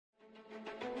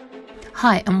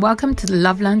Hi, and welcome to the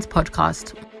Love Learns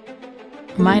podcast.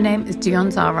 My name is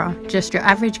Dionne Zara, just your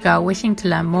average girl wishing to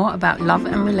learn more about love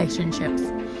and relationships.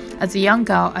 As a young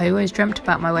girl, I always dreamt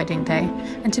about my wedding day,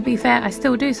 and to be fair, I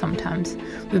still do sometimes.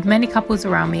 With many couples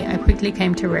around me, I quickly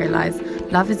came to realise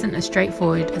love isn't as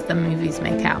straightforward as the movies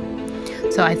make out.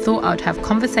 So I thought I would have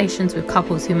conversations with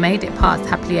couples who made it past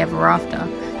happily ever after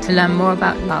to learn more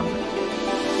about love.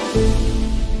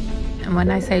 And when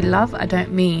I say love, I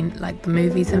don't mean like the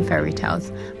movies and fairy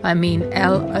tales, but I mean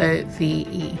LOVE,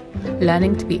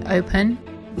 learning to be open,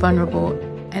 vulnerable,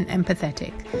 and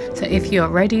empathetic. So if you're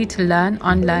ready to learn,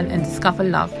 unlearn, and discover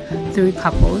love through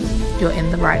couples, you're in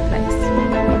the right place.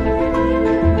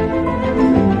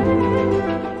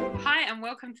 Hi, and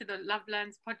welcome to the Love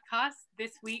Learns podcast.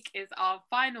 This week is our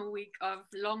final week of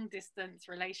long distance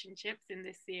relationships in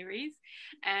this series,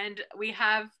 and we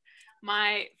have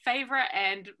my favorite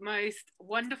and most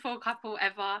wonderful couple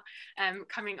ever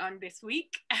coming on this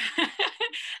week.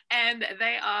 And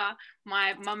they are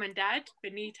my mum and dad,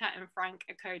 Benettah and Frank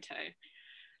Akoto.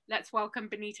 Let's welcome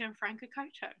Benettah and Frank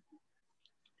Akoto.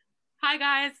 Hi,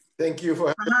 guys. Thank you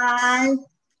for having us.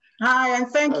 Hi, and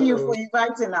thank you for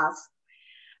inviting us.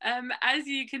 As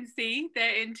you can see,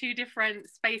 they're in two different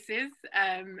spaces.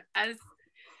 As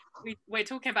we're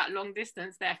talking about long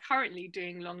distance, they're currently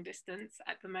doing long distance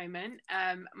at the moment.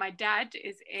 My dad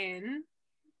is in,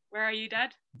 where are you,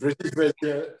 Dad? British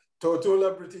Virgin,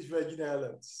 Tortola, British Virgin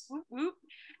Islands. Whoop, whoop.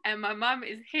 And my mum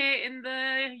is here in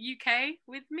the UK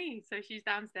with me, so she's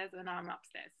downstairs and I'm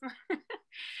upstairs.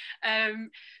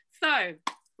 So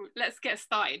let's get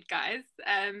started, guys.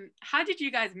 How did you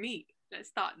guys meet? Let's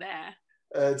start there.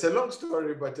 It's a long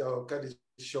story, but I'll cut it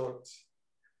short.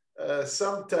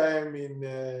 Sometime in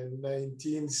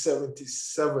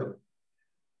 1977,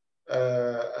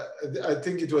 I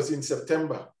think it was in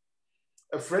September,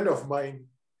 a friend of mine,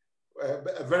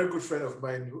 a very good friend of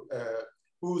mine,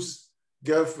 whose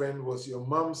girlfriend was your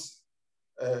mom's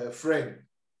friend,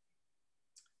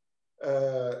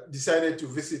 decided to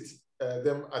visit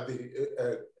them at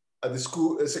the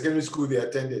school, secondary school they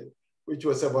attended, which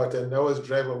was about an hour's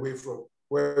drive away from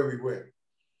where we were.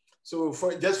 So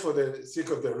just for the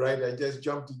sake of the ride, I just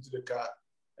jumped into the car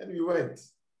and we went.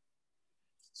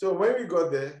 So when we got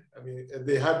there, I mean,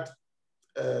 they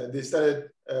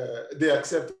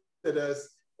accepted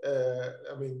us.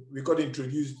 I mean, we got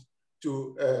introduced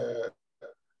to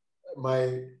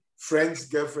my friend's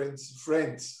girlfriend's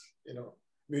friends, you know,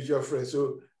 mutual friends.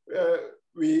 So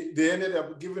they ended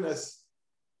up giving us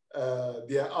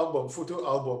their photo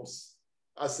albums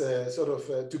as a sort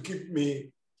of, to keep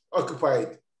me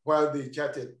occupied while they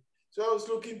chatted. So I was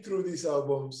looking through these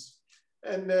albums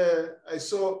and I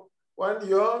saw one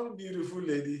young, beautiful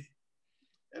lady.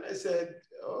 And I said,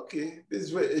 okay,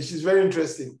 she's very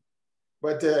interesting.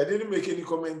 But I didn't make any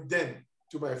comment then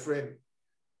to my friend.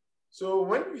 So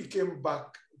when we came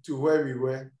back to where we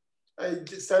were, I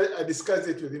discussed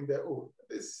it with him that, oh,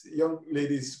 this young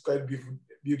lady is quite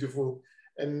beautiful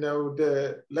and I would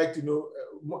like to know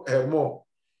her more.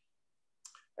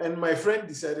 And my friend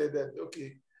decided that,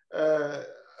 okay, I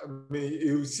mean,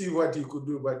 you see what he could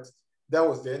do, but that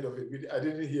was the end of it. I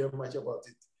didn't hear much about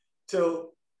it.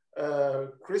 Till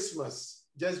Christmas,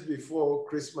 just before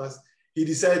Christmas, he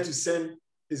decided to send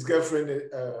his girlfriend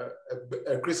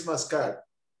a Christmas card.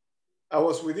 I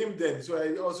was with him then, so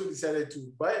I also decided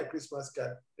to buy a Christmas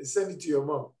card and send it to your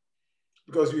mom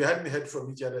because we hadn't heard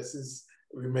from each other since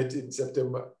we met in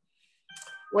September.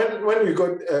 When we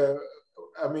got,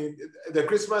 I mean, the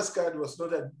Christmas card was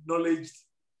not acknowledged.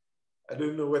 I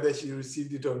don't know whether she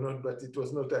received it or not, but it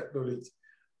was not acknowledged.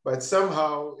 But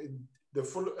somehow in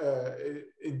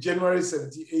January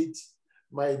 78,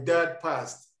 my dad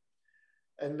passed.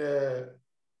 And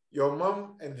your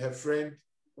mom and her friend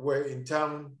were in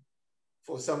town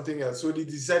for something else. So they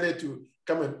decided to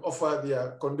come and offer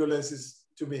their condolences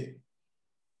to me.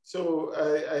 So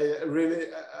I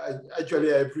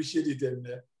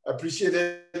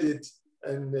appreciated it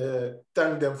and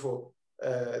thanked them for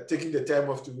taking the time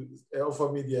off to offer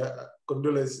me their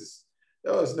condolences.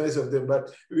 That was nice of them,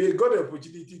 but we got the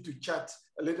opportunity to chat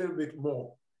a little bit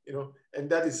more, you know, and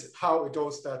that is how it all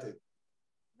started.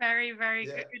 Very, very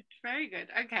good. Very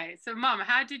good. Okay, so Mum,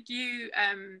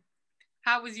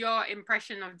 how was your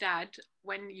impression of Dad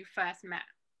when you first met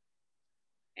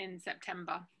in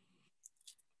September?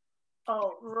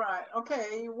 Oh, right.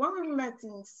 Okay, when we met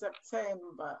in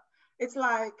September, it's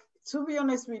like, to be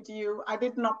honest with you, I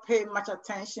did not pay much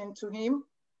attention to him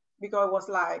because it was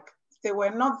like, they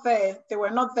were not there. They were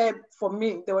not there for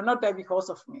me. They were not there because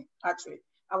of me, actually.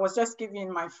 I was just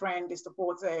giving my friend the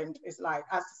support, and it's like,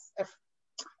 as if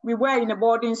we were in a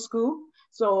boarding school.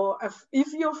 So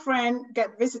if your friend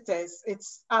get visitors,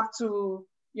 it's up to,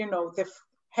 you know,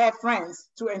 her friends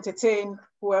to entertain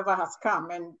whoever has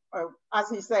come. And as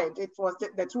he said, it was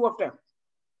the two of them.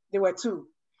 There were two.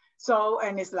 So,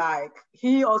 and it's like,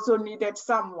 he also needed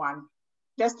someone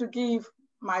just to give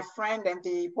my friend and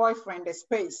the boyfriend a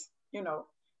space, you know.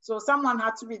 So someone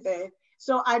had to be there.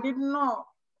 So I did not,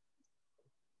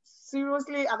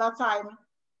 seriously at that time,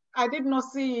 I did not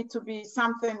see it to be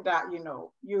something that, you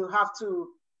know, you have to,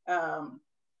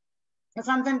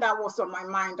 something that was on my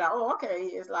mind that, oh, okay,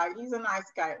 it's like, he's a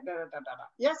nice guy. Da, da, da, da.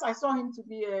 Yes, I saw him to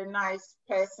be a nice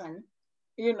person,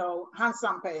 you know,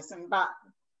 handsome person, but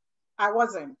I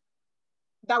wasn't.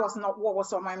 That was not what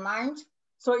was on my mind.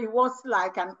 So it was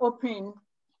like an open,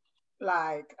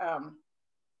 like,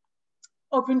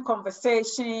 open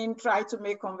conversation, try to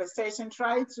make conversation,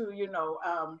 try to, you know,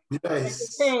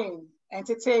 Nice.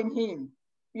 entertain him,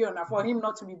 you know, for him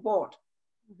not to be bored,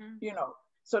 you know.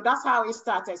 So that's how it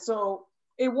started. So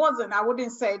it wasn't, I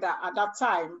wouldn't say that at that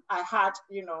time I had,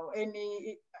 you know,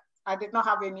 I did not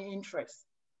have any interest.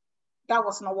 That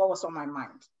was not what was on my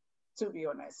mind, to be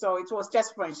honest. So it was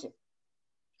just friendship.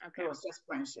 Okay. It was just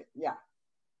friendship, yeah.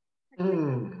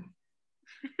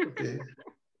 Okay.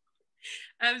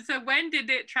 So when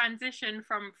did it transition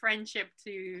from friendship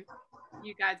to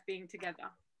you guys being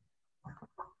together?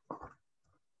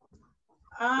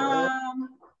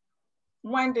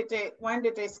 When did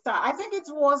it start? I think it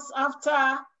was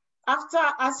after,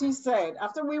 as he said,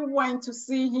 after we went to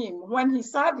see him, when he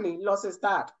sadly lost his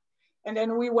dad, and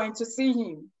then we went to see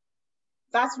him.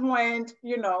 That's when,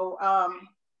 you know,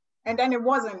 and then it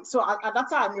wasn't, so at that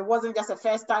time, it wasn't just a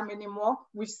first time anymore.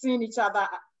 We've seen each other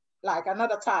like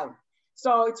another time.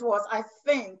 So it was, I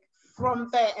think, from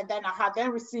there, and then I had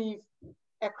then received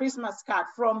a Christmas card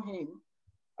from him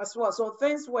as well. So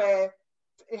things were,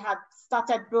 it had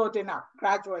started building up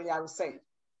gradually, I would say.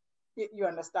 You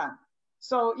understand?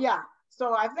 So yeah,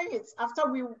 so I think it's after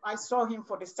I saw him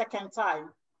for the second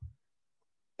time,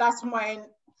 that's when,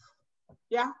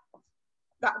 yeah,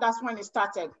 that's when it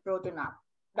started building up.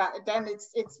 That then it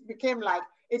became like,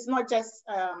 it's not just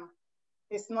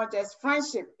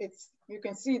friendship. It's, you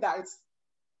can see that it's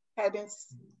heading,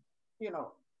 you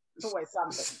know, towards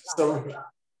something.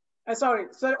 Sorry.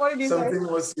 So what did you say? Something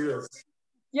more serious.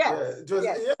 Yes. Yeah, it was.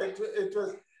 Yes. Yeah, it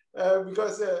was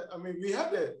because I mean we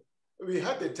had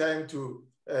the time to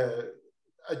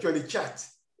actually chat,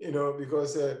 you know,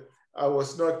 because I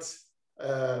was not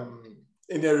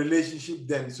in a relationship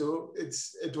then, so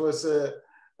it was.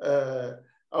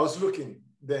 I was looking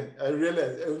then. I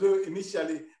realized, although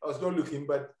initially I was not looking,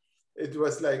 but it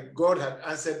was like God had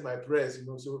answered my prayers, you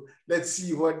know. So let's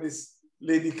see what this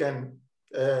lady can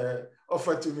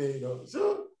offer to me, you know.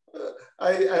 So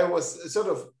I was sort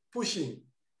of pushing.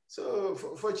 So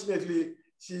fortunately,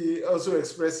 she also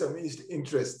expressed some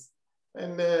interest.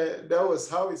 And that was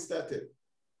how it started.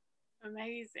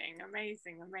 Amazing,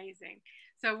 amazing, amazing.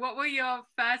 So what were your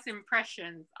first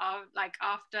impressions of, like,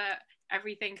 after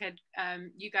everything had,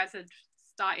 you guys had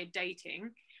started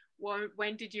dating?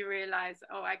 When did you realize,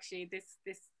 oh, actually this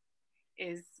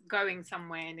is going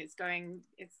somewhere, and it's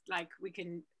like we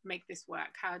can make this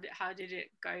work? How did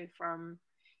it go from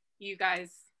you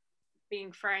guys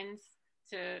being friends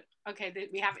to, okay,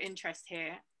 we have interest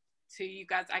here, to you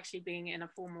guys actually being in a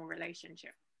formal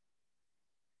relationship?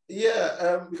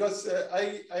 Yeah, because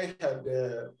I had,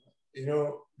 you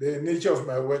know, the nature of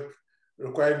my work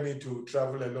required me to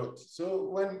travel a lot. So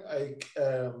when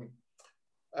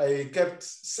I kept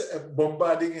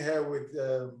bombarding her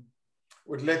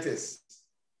with letters,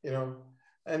 you know,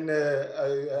 and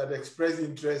I had expressed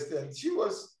interest, and she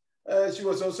was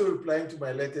also replying to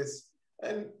my letters.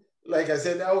 And like I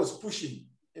said, I was pushing,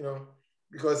 you know,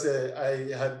 because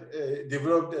I had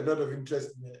developed a lot of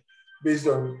interest based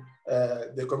on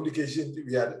the communication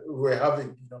we were having,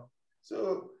 you know.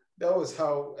 So that was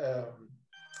how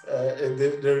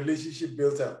the relationship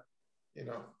built up, you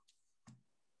know.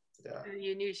 Yeah. So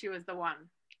you knew she was the one.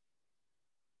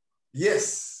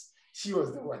 Yes, she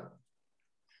was the one.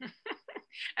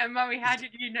 And Mommy, how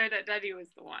did you know that Daddy was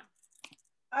the one?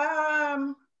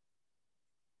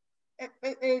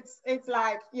 It's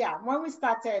like, yeah, when we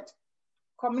started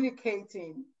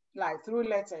communicating like through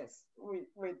letters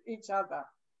with each other,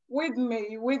 with me,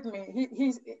 he was,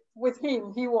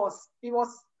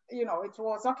 you know, it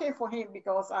was okay for him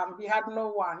because he had no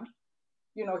one,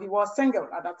 you know, he was single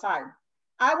at that time.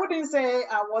 I wouldn't say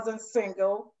I wasn't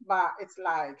single, but it's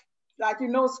like, you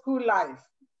know, school life.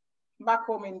 Back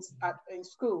home in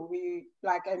school, we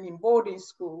like, and in boarding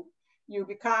school, you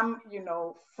become, you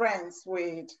know, friends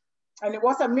with, and it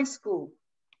was a mixed school.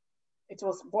 It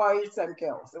was boys and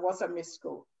girls. It was a mixed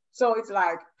school. So it's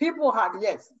like people had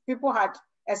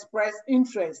expressed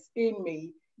interest in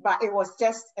me, but it was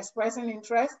just expressing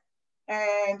interest.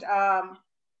 And I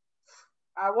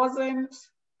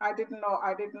did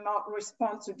not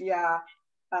respond to their,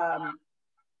 I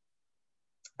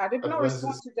did not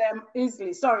respond to them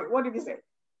easily. Sorry, what did you say?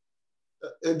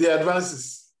 The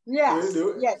advances. Yes,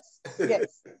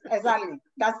 yes, exactly.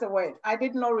 That's the word. I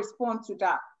did not respond to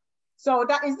that. So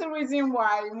that is the reason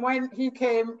why when he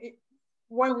came,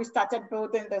 when we started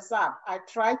building this up, I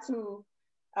tried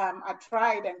and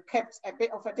kept a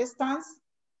bit of a distance,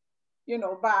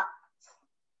 but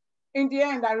in the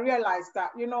end, I realized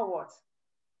that, you know what,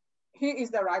 he is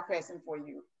the right person for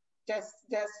you. Just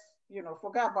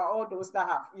forget about all those that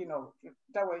have,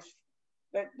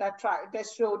 that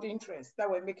showed interest, that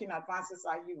were making advances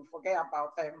at you. Forget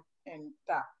about them and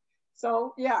that.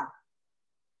 So yeah.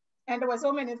 And there were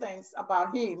so many things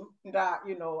about him that,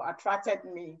 attracted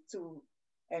me to,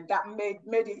 and that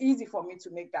made it easy for me to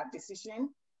make that decision.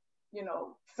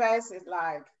 First is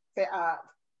like,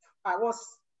 I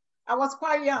was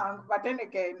quite young, but then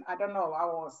again, I don't know,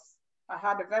 I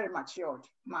had a very matured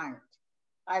mind.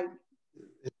 I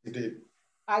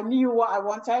knew what I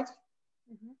wanted,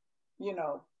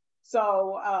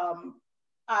 So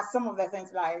as some of the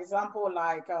things, like example,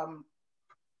 like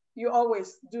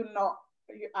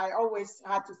I always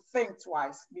had to think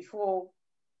twice before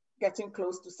getting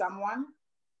close to someone.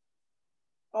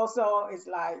 Also, it's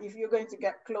like, if you're going to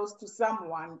get close to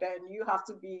someone, then you have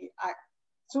to be, I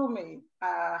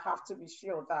have to be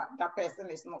sure that that person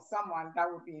is not someone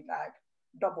that would be like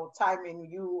double timing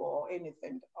you or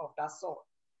anything of that sort.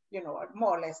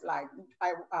 More or less like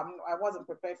I wasn't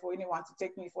prepared for anyone to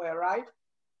take me for a ride.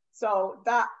 So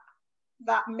that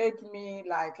made me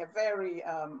like a very,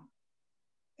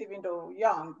 even though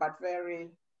young, but very,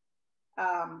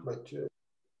 mature.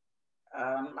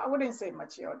 I wouldn't say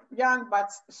matured, young, but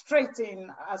straight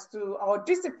in as to, or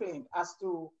disciplined as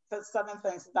to the certain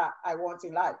things that I want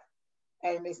in life.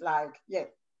 And it's like, yeah,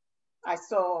 I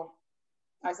saw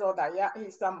that, yeah,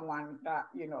 he's someone that,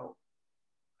 he's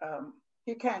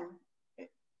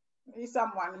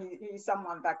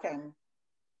someone that can,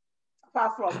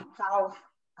 apart from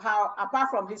apart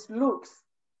from his looks,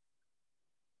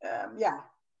 that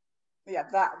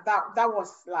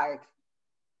was like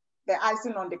the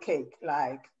icing on the cake.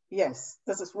 Like, yes,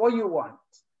 this is what you want.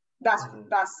 That's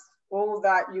all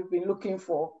that you've been looking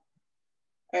for,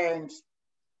 and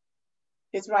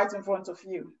it's right in front of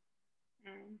you.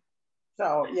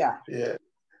 So yeah. Yeah,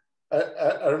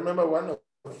 I remember one of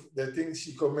the things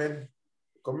she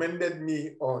commended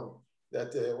me on,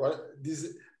 that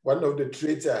one of the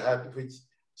traits I had, which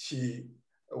she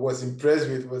was impressed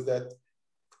with, was that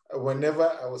whenever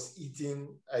I was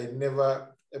eating, I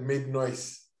never made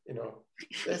noise.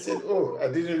 I said, "Oh, I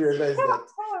didn't realize that."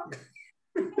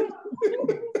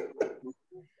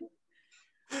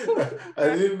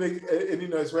 I didn't make any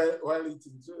noise while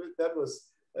eating. So that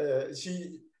was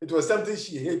it was something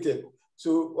she hated.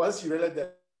 So once she realized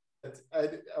that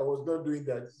I was not doing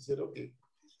that, she said, "Okay,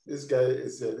 this guy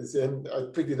is," and I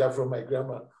picked it up from my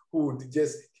grandma, who would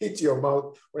just hit your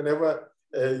mouth whenever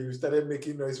you started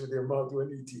making noise with your mouth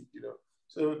when eating.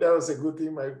 So that was a good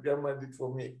thing my grandma did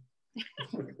for me.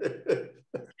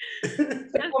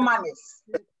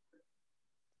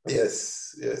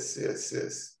 Yes.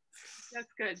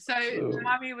 That's good. So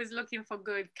Mommy was looking for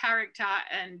good character,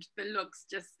 and the looks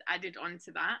just added on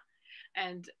to that.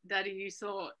 And Daddy, you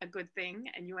saw a good thing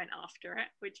and you went after it,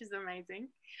 which is amazing.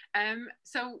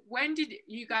 So when did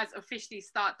you guys officially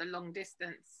start the long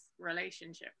distance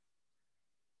relationship?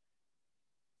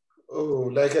 Oh,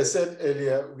 like I said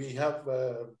earlier, we have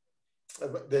the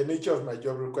nature of my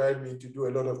job required me to do a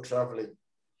lot of traveling,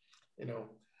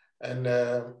 and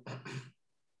I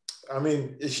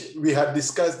mean, we had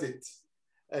discussed it,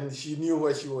 and she knew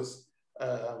what she was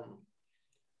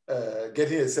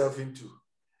getting herself into.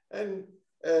 And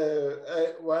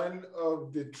one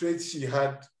of the traits she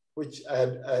had, which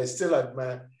I still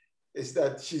admire, is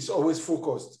that she's always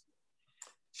focused.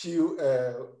 She,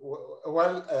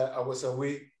 while I was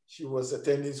away, she was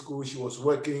attending school, she was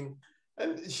working,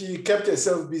 and she kept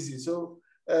herself busy. So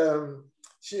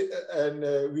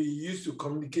we used to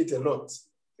communicate a lot.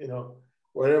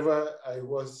 Wherever I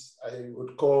was, I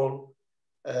would call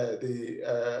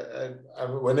whenever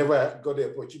I got the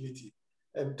opportunity.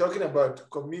 And talking about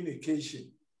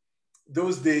communication,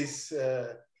 those days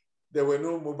there were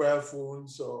no mobile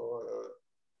phones, or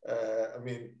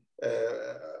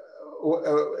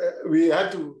we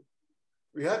had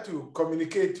to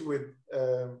communicate with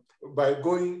by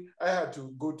going. I had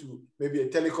to go to maybe a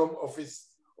telecom office,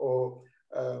 or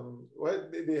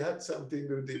they had something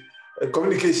with a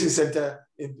communication center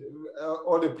in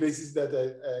all the places that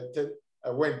I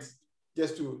went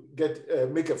just to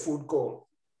make a phone call.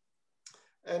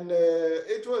 And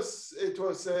it was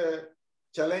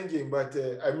challenging, but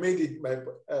I made it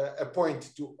a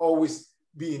point to always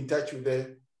be in touch with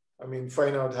her. I mean,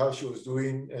 find out how she was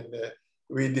doing, and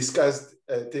we discussed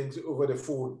things over the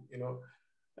phone, you know.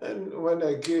 And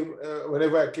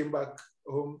whenever I came back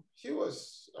home,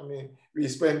 we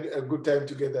spent a good time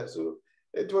together. So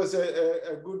it was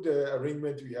a good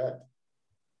arrangement we had.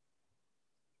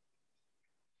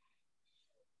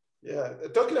 Yeah,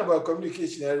 talking about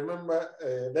communication, I remember,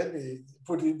 let me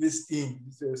put in this in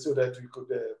so that we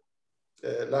could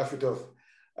laugh it off.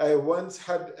 I once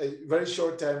had a very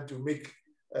short time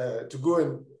to go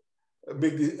and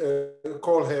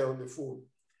call her on the phone.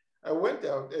 I went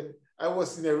out and I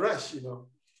was in a rush, you know.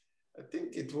 I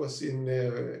think it was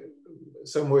in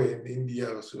somewhere in India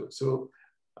or so. So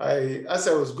as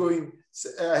I was going,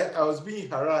 I was being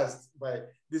harassed by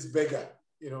this beggar,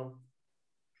 you know.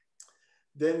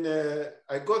 Then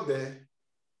I got there,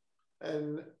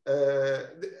 and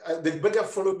the beggar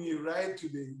followed me right to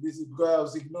this because I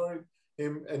was ignoring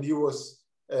him, and I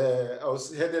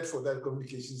was headed for that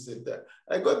communication center.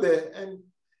 I got there, and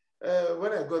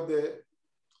when I got there,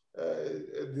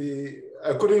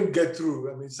 I couldn't get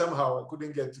through. I mean, somehow I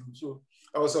couldn't get through. So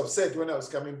I was upset when I was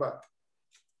coming back.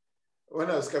 When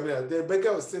I was coming out, the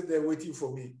beggar was still there waiting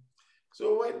for me.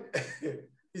 So when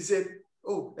he said,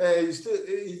 "Oh,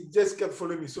 he just kept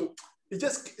following me." So he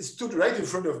just stood right in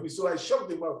front of me. So I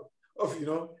shocked him off, you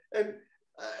know, and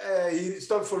he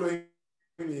stopped following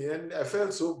me. And I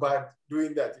felt so bad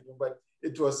doing that, you know, but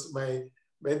it was my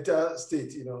mental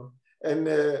state, you know. And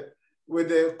with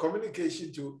the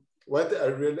communication to what I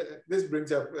realized, this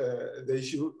brings up the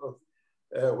issue of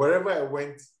wherever I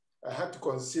went, I had to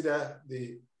consider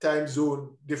the time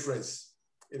zone difference.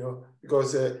 You know,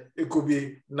 because it could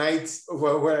be night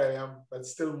over where I am, but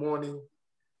still morning.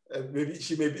 Maybe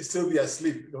she may still be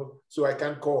asleep, you know, so I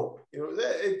can't call. You know,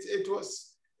 it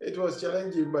was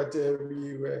challenging, but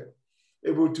we were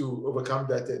able to overcome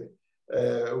that, and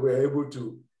we were able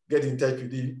to get in touch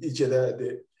with each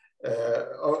other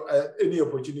at any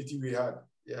opportunity we had.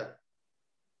 Yeah,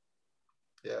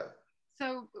 yeah.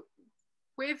 So,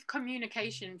 with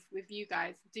communication with you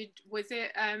guys, was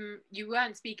it you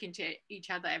weren't speaking to each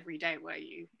other every day, were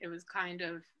you? It was kind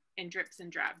of in drips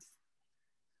and drabs.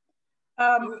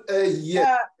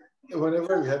 Yeah,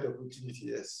 whenever we had the opportunity,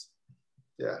 yes.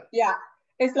 Yeah. Yeah,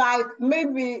 it's like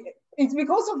maybe it's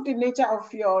because of the nature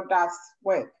of your dad's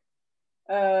work.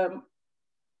 At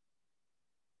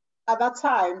that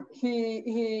time,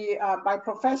 he by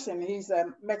profession, he's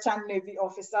a merchant navy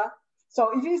officer.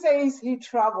 So if he says he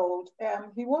traveled,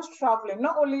 he was traveling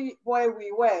not only where we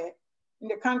were, in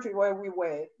the country where we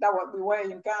were, we were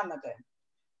in Ghana then,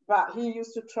 but he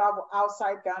used to travel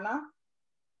outside Ghana,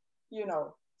 you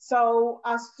know. So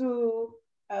as to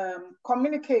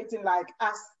communicating, like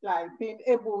us, like being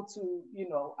able to, you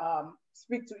know,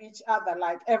 speak to each other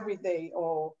like every day,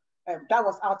 or that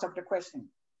was out of the question.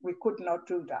 We could not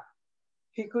do that.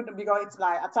 He couldn't, because it's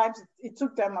like at times it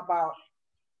took them about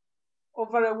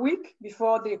over a week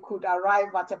before they could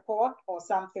arrive at a port or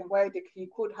something where he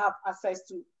could have access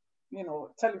to, you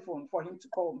know, telephone for him to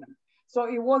call me. So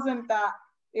it wasn't that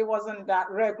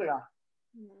regular.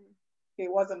 It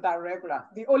wasn't that regular.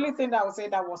 The only thing that I would say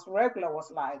that was regular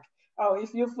was like, oh,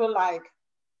 if you feel like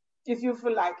if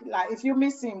you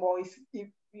miss him, or if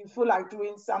you feel like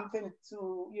doing something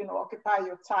to, you know, occupy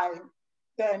your time,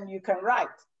 then you can write,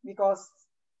 because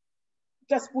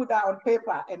just put that on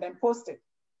paper and then post it.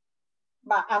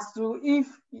 But as to if,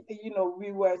 you know,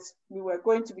 we were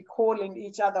going to be calling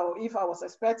each other, or if I was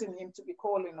expecting him to be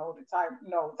calling all the time,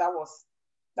 no, that was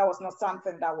not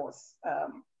something that was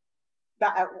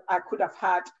that I could have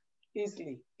had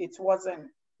easily. It wasn't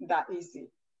that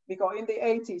easy, because in the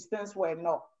 80s things were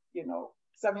not, you know,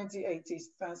 70s, 80s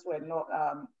things were not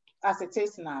as it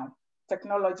is now.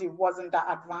 Technology wasn't that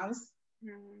advanced,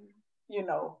 you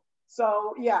know.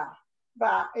 So yeah,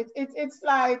 but it's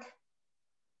like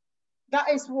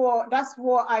that's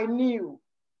what I knew,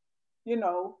 you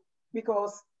know,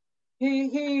 because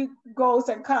he goes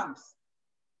and comes.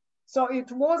 So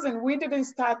we didn't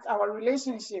start our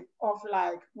relationship of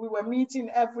like, we were meeting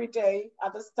every day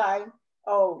at this time.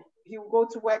 Oh, he will go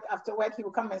to work, after work, he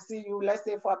will come and see you, let's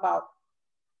say for about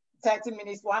 30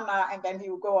 minutes, 1 hour, and then he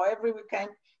will go. Or every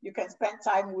weekend, you can spend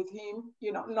time with him.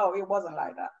 You know, no, it wasn't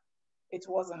like that. It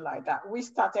wasn't like that. We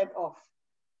started off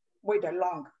with a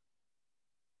long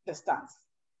distance,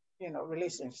 you know,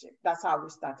 relationship. That's how we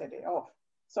started it off.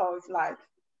 So it's like,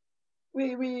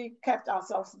 we kept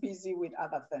ourselves busy with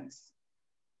other things.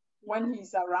 when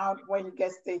he's around, when he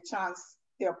gets the chance,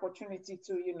 the opportunity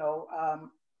to, you know,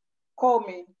 call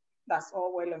me, that's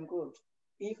all well and good.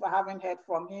 If I haven't heard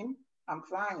from him, I'm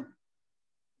fine.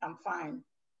 I'm fine.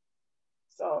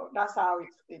 So that's how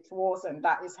it was, and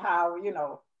that is how, you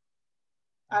know,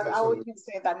 I would even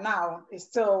say that now it's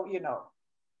still, you know,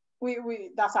 we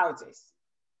that's how it is.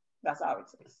 That's how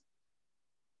it is.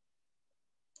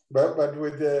 But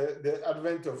with the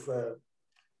advent of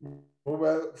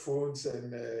mobile phones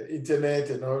and internet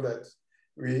and all that,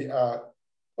 we are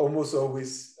almost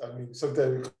always, I mean,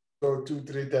 sometimes we call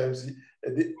 2-3 times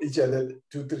a day, each other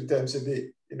 2-3 times a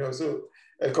day, you know, so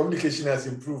communication has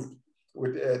improved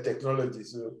with technology.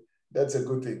 So that's a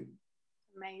good thing.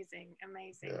 Amazing,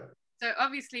 amazing. Yeah. So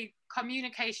obviously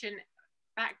communication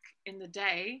back in the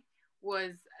day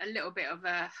was a little bit of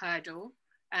a hurdle,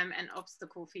 an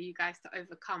obstacle for you guys to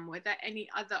overcome. Were there any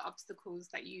other obstacles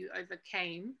that you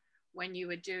overcame when you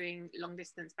were doing long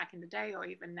distance back in the day or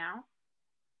even now?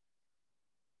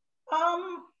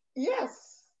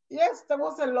 Yes, there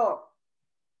was a lot.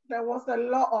 There was a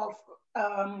lot of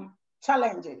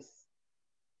challenges,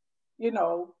 you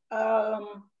know.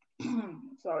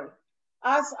 Sorry.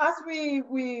 As we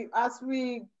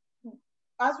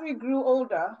grew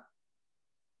older,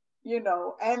 you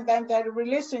know, and then the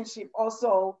relationship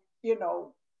also, you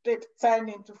know, did turn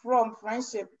into from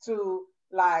friendship to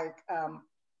like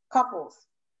couples.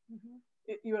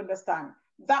 Mm-hmm. You understand?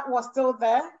 That was still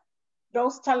there.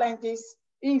 Those challenges,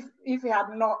 if it had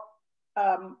not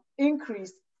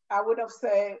increased, I would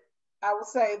say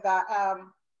that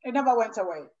it never went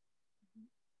away.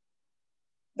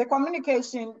 The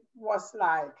communication was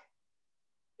like,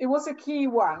 it was a key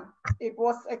one. It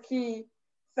was a key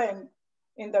thing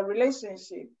in the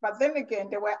relationship. But then again,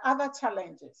 there were other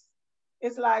challenges.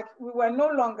 It's like we were no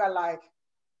longer like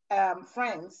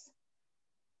friends,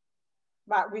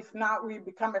 but we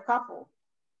become a couple.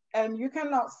 And you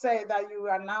cannot say that you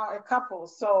are now a couple.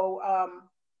 So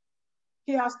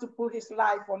he has to put his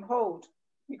life on hold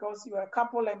because you're a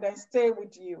couple and then stay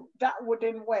with you. That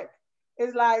wouldn't work.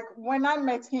 It's like when I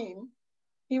met him,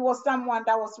 he was someone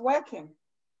that was working.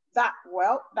 That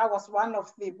was one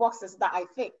of the boxes that I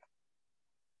think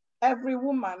every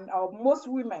woman or most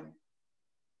women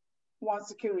want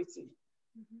security.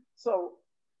 Mm-hmm. So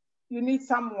you need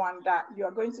someone that you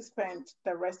are going to spend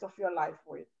the rest of your life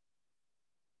with.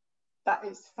 That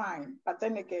is fine. But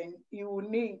then again, you will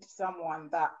need someone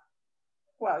that,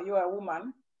 well, you're a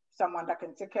woman, someone that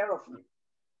can take care of you.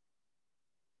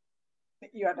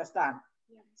 You understand?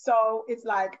 Yeah. So it's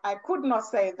like, I could not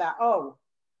say that,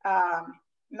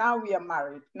 now we are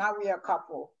married, now we are a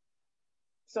couple.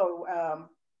 So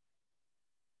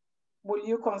will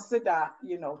you consider,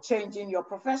 you know, changing your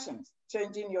professions,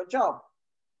 changing your job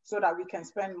so that we can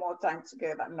spend more time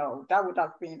together? No, that would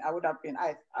have been,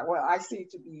 I see it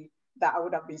to be that I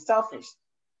would have been selfish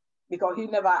because he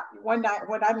never, when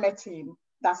I met him,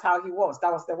 that's how he was.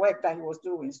 That was the work that he was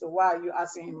doing. So why are you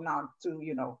asking him now to,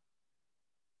 you know,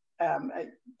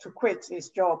 to quit his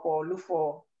job or look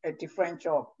for a different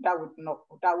job? That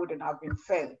wouldn't have been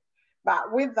fair.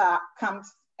 But with that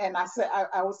comes, and I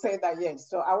would say that yes.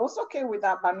 So I was okay with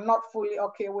that, but not fully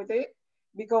okay with it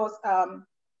because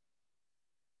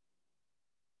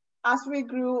as we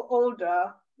grew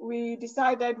older, we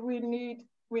decided we need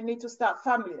to start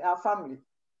our family.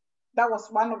 That was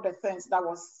one of the things that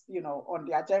was, you know, on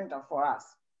the agenda for us.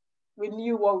 We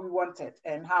knew what we wanted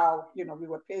and how, you know, we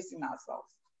were pacing ourselves.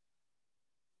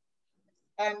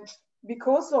 And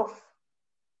because of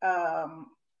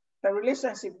the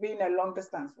relationship being a long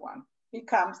distance one, he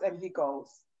comes and he goes.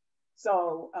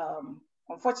 So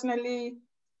unfortunately,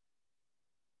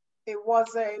 it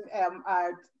wasn't,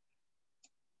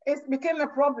 it became a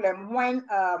problem when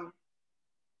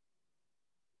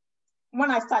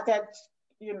I started,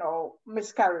 you know,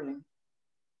 miscarrying.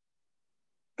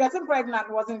 Getting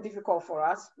pregnant wasn't difficult for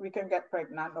us. We can get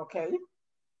pregnant, okay?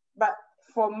 But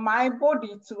for my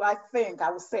body to, I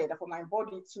would say that for my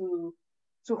body to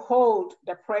hold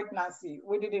the pregnancy,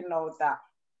 we didn't know that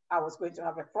I was going to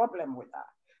have a problem with that.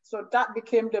 So that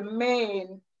became the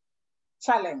main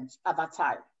challenge at that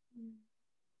time.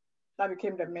 That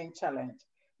became the main challenge.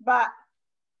 But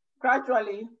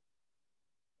gradually,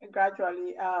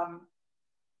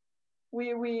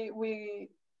 we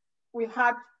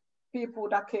had people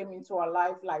that came into our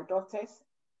life, like doctors,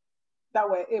 that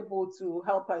were able to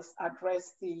help us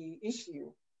address the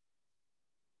issue.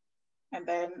 And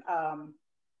then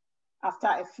after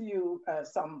a few,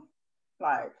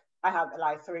 I had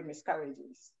like 3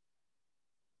 miscarriages.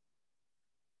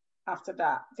 After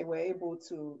that, they were able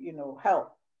to, you know,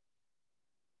 help.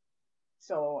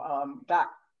 So that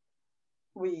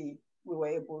we we were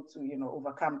able to,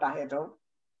 overcome that hurdle.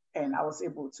 And I was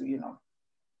able to,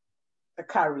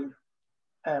 carry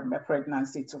a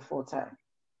pregnancy to full term.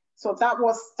 So that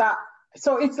was that.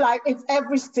 So it's like, it's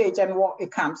every stage and what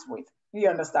it comes with. You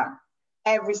understand?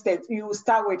 Every stage, you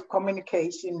start with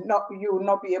communication. You will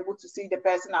not be able to see the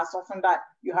person as often that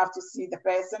you have to see the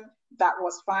person. That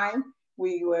was fine.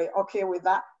 We were okay with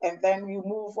that. And then you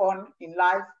move on in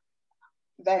life.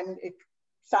 Then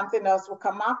something else will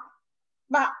come up.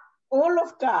 But all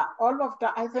of that,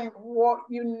 I think what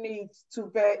you need to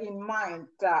bear in mind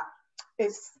that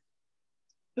is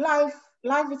life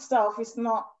itself is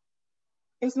not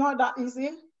that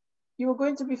easy. You're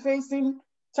going to be facing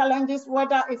challenges,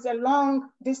 whether it's a long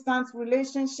distance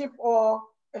relationship or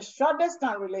a short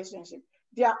distance relationship.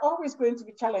 There are always going to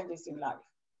be challenges in life.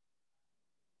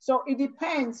 So it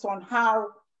depends on how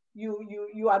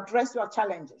you address your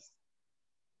challenges.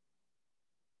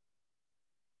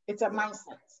 It's a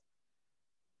mindset.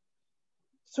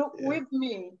 So with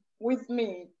me,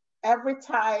 every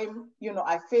time,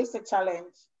 I face a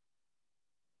challenge,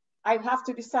 I have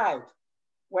to decide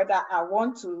whether I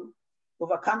want to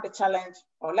overcome the challenge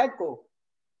or let go.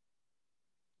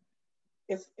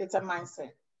 It's a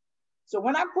mindset. So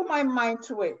when I put my mind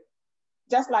to it,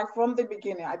 just like from the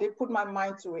beginning, I did put my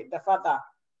mind to it, the Father,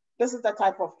 this is the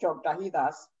type of job that he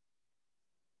does.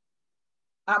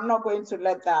 I'm not going to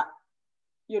let that,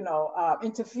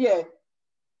 interfere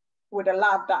with the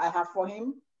love that I have for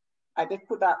him. I did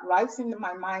put that right in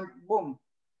my mind, boom.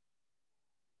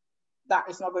 That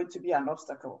is not going to be an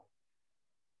obstacle.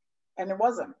 And it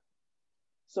wasn't.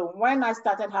 So when I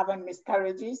started having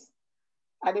miscarriages,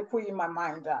 I did put in my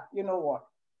mind that, you know what,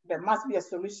 there must be a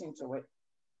solution to it.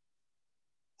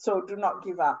 So do not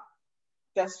give up.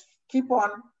 Just keep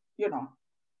on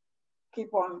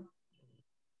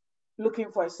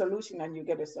looking for a solution and you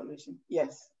get a solution.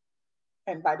 Yes.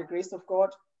 And by the grace of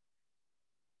God,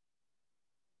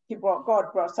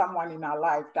 God brought someone in our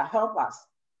life that helped us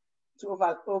to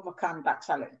overcome that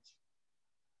challenge.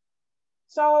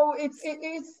 So it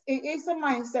is a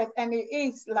mindset, and it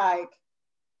is like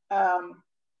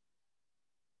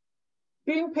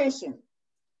being patient.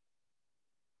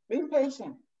 Being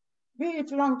patient. Be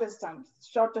it long distance,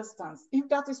 short distance. If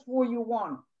that is what you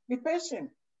want, be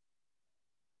patient.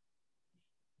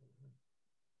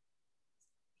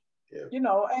 Yeah.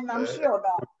 And I'm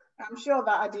sure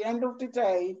that at the end of the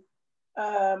day,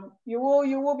 you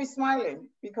will be smiling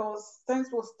because things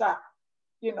will start,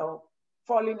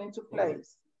 falling into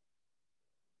place.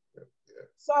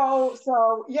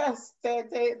 So yes,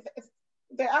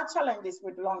 there are challenges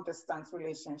with long distance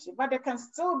relationship, but there can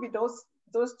still be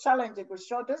those challenges with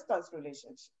short distance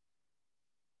relationship.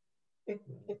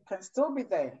 It can still be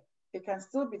there. It can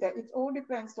still be there. It all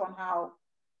depends on how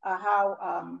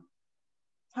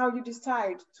you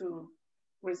decide to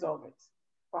resolve it,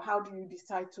 or how do you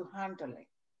decide to handle it.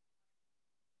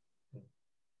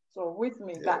 So with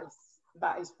me, that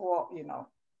is what,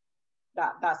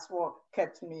 that's what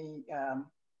kept me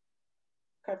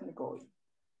going.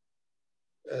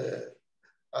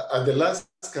 At the last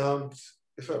count,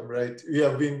 if I'm right, we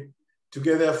have been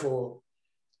together for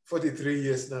 43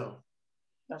 years now.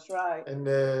 That's right. And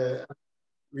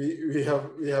we have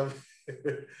we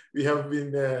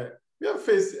have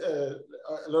faced a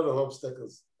lot of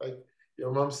obstacles. Like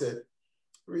your mom said,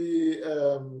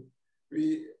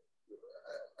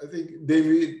 I think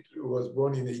David was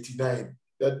born in 89.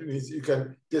 That means you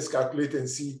can just calculate and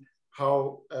see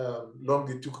how long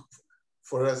it took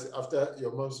for us after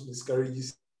your mom's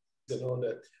miscarriages and all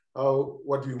that,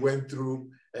 what we went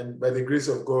through, and by the grace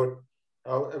of God,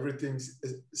 how everything's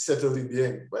settled in the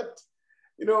end. But,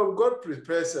 God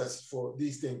prepares us for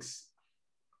these things.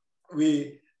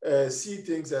 We see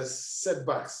things as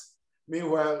setbacks.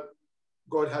 Meanwhile,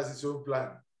 God has his own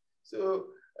plan. So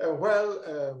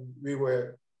while we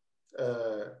were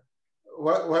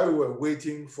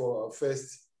waiting for our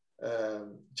first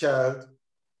child,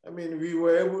 we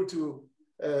were able to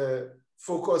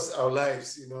focus our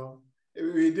lives,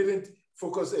 We didn't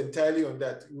focus entirely on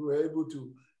that. We were able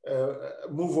to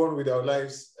move on with our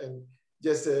lives and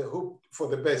just hope for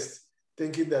the best,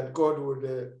 thinking that God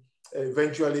would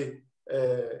eventually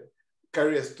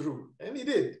carry us through. And he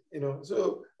did,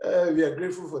 So we are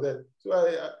grateful for that. So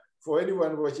for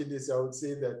anyone watching this, I would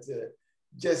say that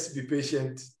just be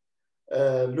patient,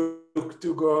 look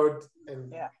to God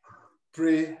and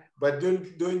pray, but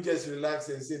don't just relax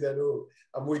and say that, oh,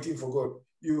 I'm waiting for God.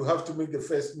 You have to make the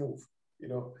first move,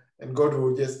 and God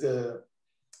will just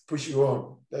push you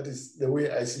on. That is the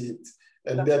way I see it.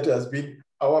 And that has been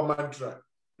our mantra,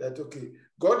 that, okay,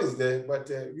 God is there, but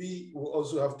we will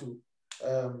also have to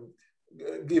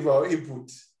give our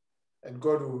input and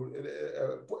God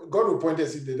will point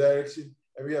us in the direction,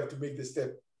 and we have to make the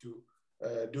step to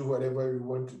do whatever we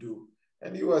want to do.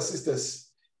 And He will assist us.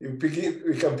 We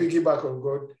can piggyback on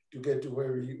God to get to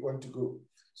where we want to go.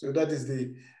 So that is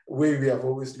the way we have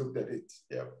always looked at it.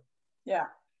 Yeah. Yeah.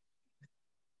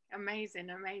 Amazing,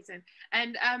 amazing.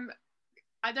 And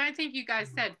I don't think you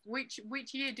guys said which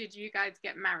year did you guys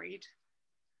get married?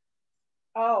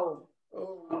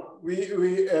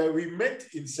 We met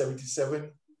in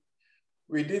 77.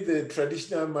 We did the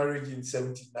traditional marriage in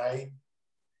 79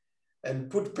 and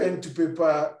put pen to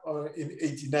paper in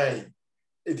 89.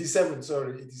 87,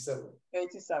 sorry, 87.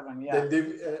 87, yeah. Then they,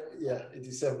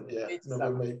 87, yeah.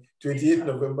 87.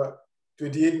 November,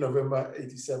 28 November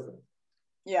 87.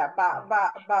 Yeah,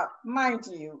 but mind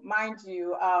you,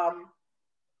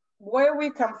 where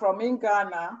we come from in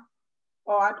Ghana,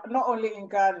 or not only in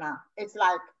Ghana, it's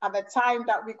like at the time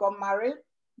that we got married,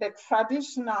 the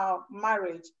traditional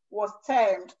marriage was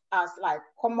termed as like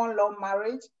common law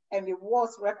marriage, and it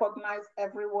was recognized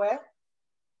everywhere,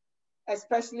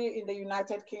 especially in the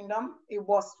United Kingdom. It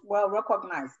was well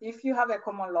recognized. If you have a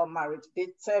common law marriage, they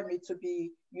term it to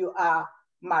be you are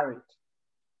married,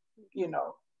 you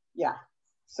know, yeah.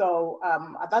 So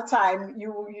at that time,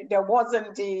 there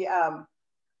wasn't the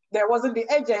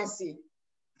agency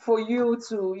for you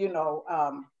to, you know,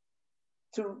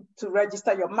 to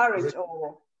register your marriage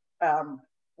or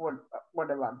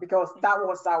whatever, because that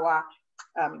was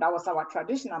our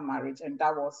traditional marriage, and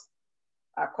that was,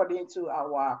 according to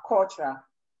our culture,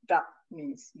 that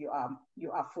means you are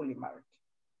fully married.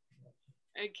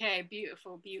 Okay,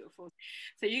 beautiful, beautiful.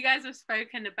 So you guys have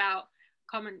spoken about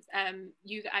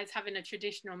you guys having a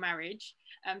traditional marriage.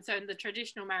 So in the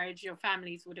traditional marriage, your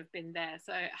families would have been there.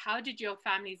 So how did your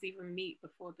families even meet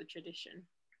before the tradition?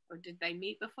 Or did they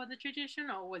meet before the tradition,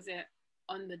 or was it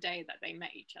on the day that they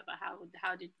met each other?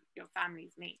 How did your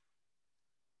families meet?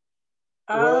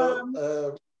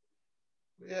 Well,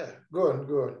 yeah, go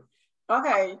on.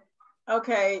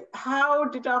 Okay. How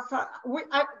did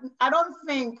I don't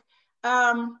think,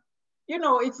 you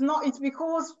know, it's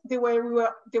because they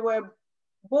were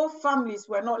both families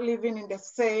were not living in the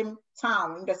same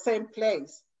town, in the same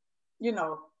place, you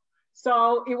know.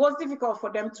 So it was difficult for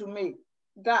them to meet.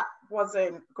 That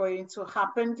wasn't going to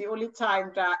happen. The only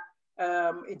time that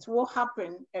it will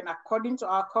happen, and according to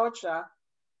our culture,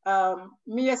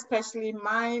 me especially,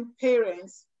 my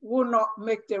parents will not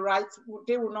make they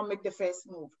will not make the first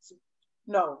move.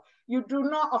 No, you do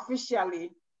not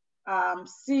officially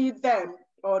see them,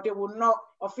 or they will not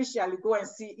officially go and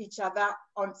see each other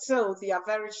until they are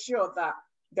very sure that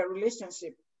the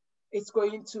relationship is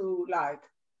going to like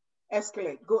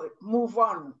escalate, move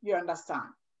on, you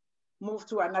understand? Move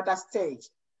to another stage,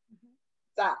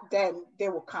 that then they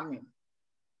will come in.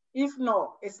 If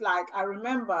not, it's like, I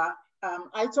remember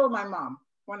I told my mom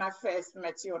when I first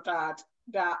met your dad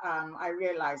that I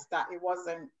realized that it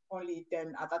wasn't only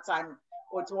then at that time,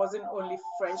 or it wasn't only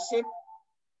friendship.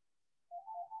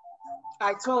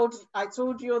 I told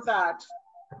you that,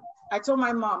 I told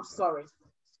my mom, sorry,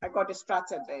 I got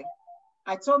distracted there.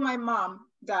 I told my mom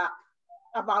that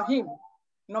about him,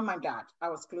 not my dad. I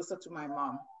was closer to my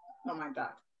mom, not my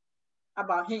dad,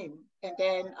 about him. And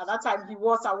then at that time he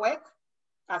was awake.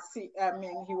 He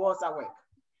was awake.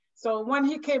 So when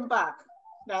he came back,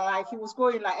 like he was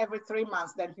going like every 3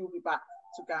 months, then he'll be back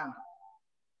to Ghana.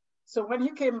 So when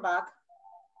he came back,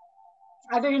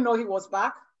 I didn't know he was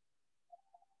back.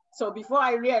 So before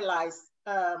I realized,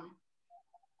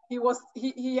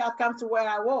 he had come to where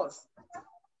I was,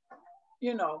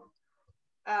 you know,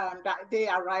 that they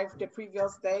arrived the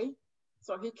previous day.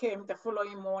 So he came the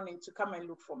following morning to come and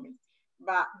look for me.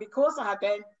 But because I had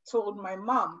then told my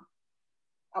mom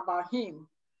about him,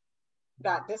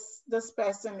 that this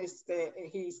person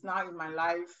he's now in my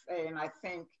life, and I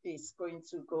think it's going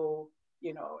to go,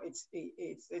 you know, it's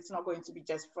not going to be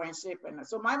just friendship. And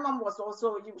so my mom was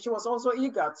also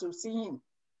eager to see him.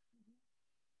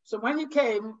 So when he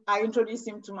came, I introduced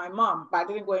him to my mom, but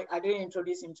I didn't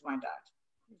introduce him to my dad.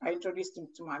 I introduced him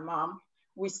to my mom.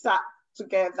 We sat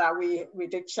together, we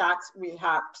did chat, we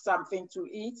had something to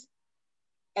eat.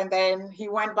 And then he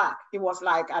went back. It was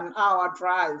like an hour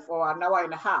drive or an hour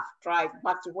and a half drive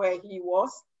back to where he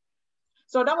was.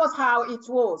 So that was how it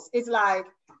was. It's like,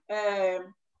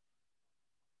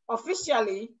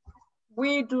 officially,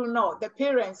 we do not, the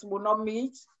parents will not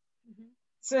meet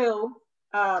till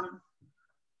the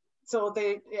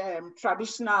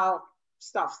traditional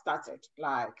stuff started,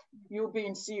 like you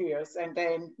being serious, and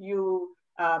then you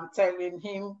telling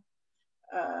him,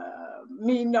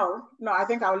 no, I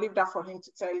think I'll leave that for him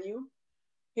to tell you.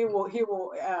 He will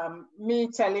me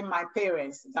telling my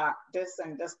parents that this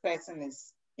and this person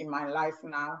is in my life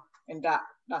now. And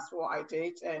that's what I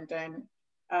did. And then,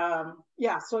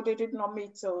 yeah, so they did not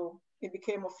meet till it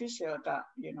became official that,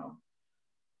 you know,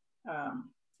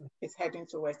 it's heading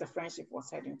towards, the friendship was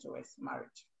heading towards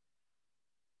marriage.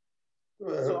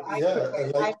 Well, So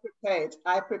yeah,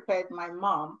 I prepared my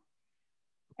mom,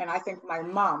 and I think my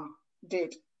mom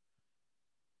did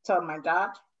tell my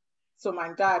dad. So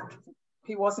my dad,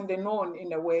 he wasn't known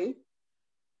in a way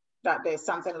that there's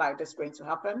something like this going to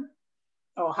happen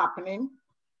or happening.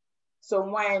 So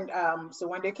when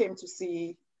they came to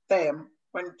see them,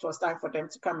 when it was time for them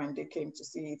to come and they came to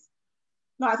see it.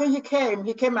 No, I think he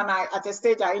came and at a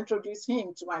stage I introduced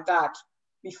him to my dad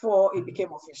before it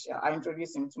became official. I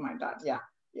introduced him to my dad, yeah.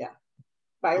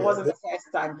 But it wasn't the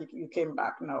first time he came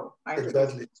back, no. I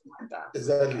introduced him to my dad.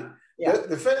 Exactly. Yeah.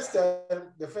 The first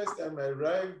time I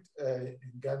arrived in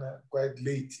Ghana quite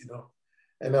late, you know,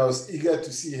 and I was eager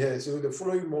to see her. So the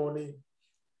following morning,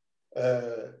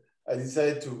 I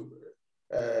decided to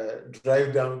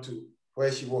drive down to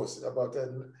where she was, about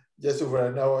just over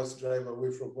an hour's drive away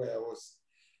from where I was.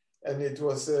 And it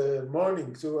was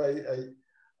morning, so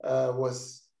I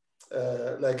was,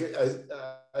 like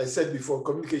I said before,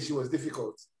 communication was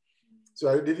difficult. So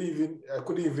I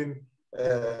couldn't even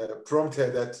prompt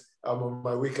her that I'm on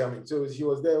my way coming. So she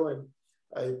was there when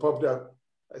I popped up.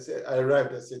 I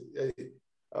arrived, I said, hey,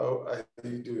 how are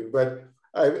you doing? But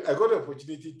I got the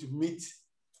opportunity to meet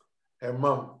her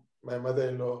mom, my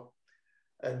mother-in-law,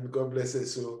 and God bless her.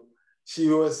 So she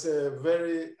was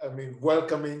very,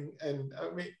 welcoming. And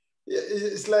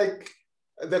it's like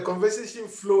the conversation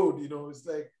flowed, you know, it's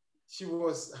like she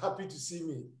was happy to see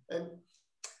me. And,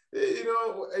 you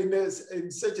know,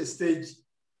 in such a stage,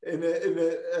 in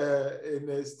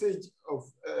a stage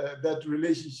of that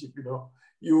relationship, you know,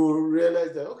 you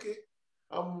realize that, okay,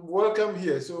 I'm welcome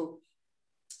here. So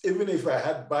even if I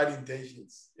had bad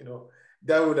intentions, you know,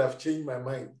 that would have changed my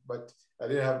mind, but I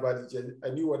didn't have bad intentions. I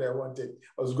knew what I wanted.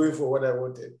 I was going for what I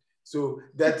wanted. So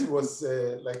that was,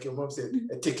 like your mom said,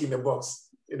 a tick in the box,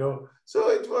 you know. So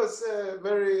it was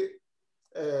very,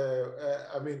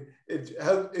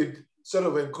 it sort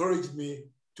of encouraged me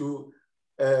to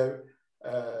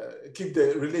keep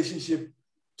the relationship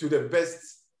to the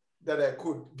best that I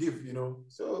could give, you know.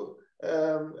 So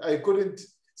I couldn't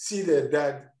see the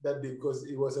dad that day because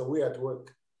he was away at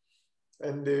work.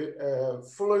 And the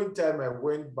following time I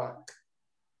went back,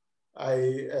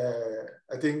 I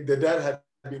think the dad had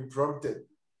been prompted.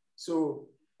 So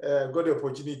got the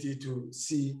opportunity to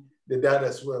see the dad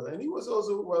as well. And he was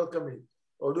also welcoming,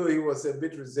 although he was a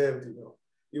bit reserved, you know,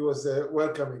 he was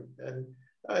welcoming. And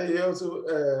I also,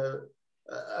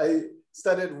 I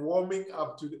started warming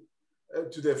up to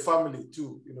the family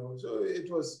too, you know. So it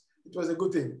was a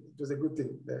good thing. It was a good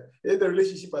thing. The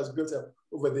relationship has built up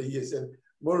over the years. And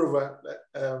moreover,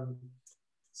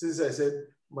 since I said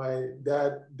my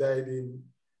dad died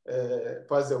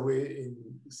passed away in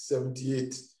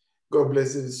 78, God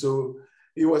bless him. So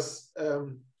he was,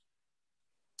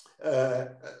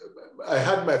 I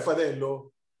had my father-in-law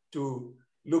to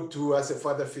look to as a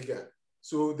father figure.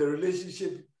 So the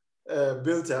relationship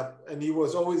built up and he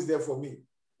was always there for me,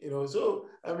 you know. So,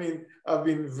 I mean, I've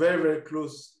been very, very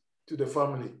close to the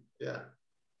family, yeah.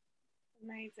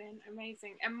 Amazing,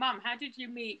 amazing. And Mum, how did you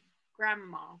meet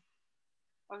Grandma?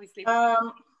 Obviously.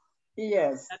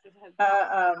 Yes,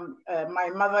 my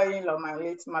mother-in-law, my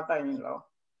late mother-in-law.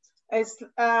 It's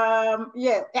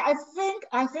yeah, I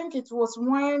think it was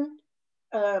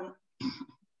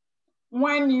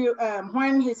when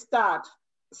he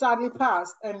sadly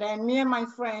passed, and then me and my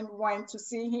friend went to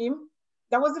see him.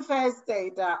 That was the first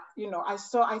day that, you know, I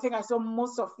think I saw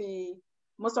most of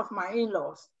my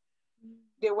in-laws.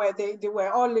 They were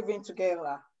all living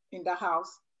together in the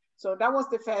house. So that was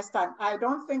the first time. I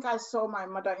don't think I saw my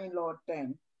mother-in-law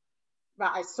then,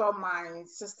 but I saw my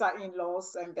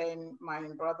sister-in-laws and then my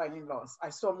brother-in-laws. I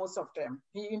saw most of them.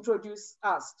 He introduced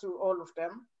us to all of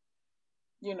them,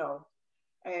 you know,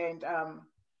 and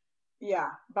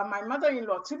yeah. But my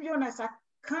mother-in-law, to be honest, I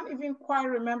can't even quite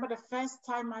remember the first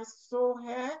time I saw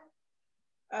her.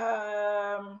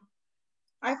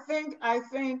 I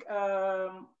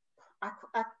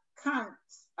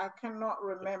cannot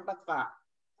remember that.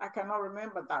 I cannot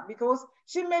remember that because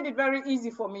she made it very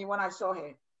easy for me when I saw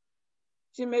her.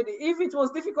 She made it, if it was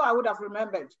difficult, I would have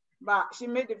remembered, but she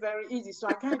made it very easy. So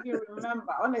I can't even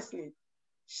remember, honestly.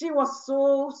 She was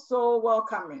so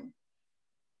welcoming.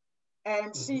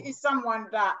 And she is someone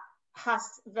that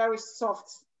has very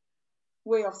soft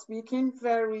way of speaking,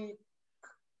 very,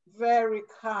 very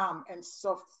calm and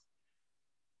soft,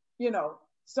 you know.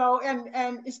 So,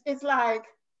 and it's like,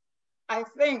 I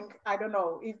think, I don't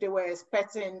know if they were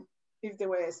expecting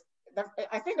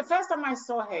I think the first time I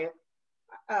saw her,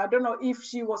 I don't know if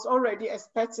she was already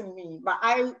expecting me, but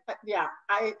I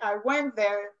went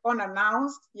there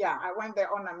unannounced. Yeah, I went there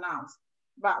unannounced.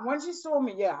 But when she saw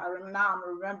me, yeah, now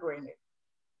I'm remembering it.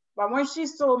 But when she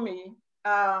saw me,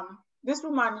 this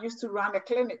woman used to run a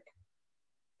clinic,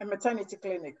 a maternity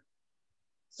clinic.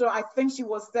 So I think she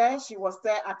was there. She was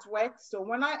there at work. So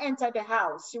when I entered the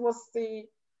house, she was the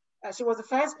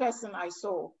first person I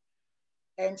saw,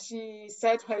 and she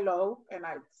said hello, and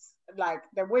I like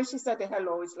the way she said the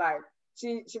hello is like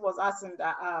she was asking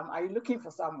that are you looking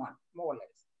for someone, more or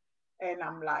less, and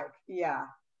I'm like, yeah,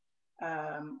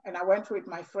 and I went with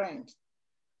my friend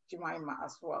Jemima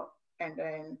as well, and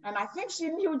I think she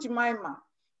knew Jemima.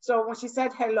 So when she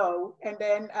said hello, and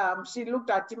then she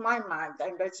looked at Jemima,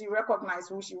 and then she recognized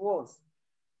who she was.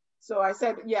 So I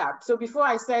said, yeah. So before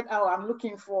I said, oh, I'm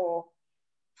looking for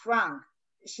Frank,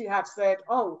 she had said,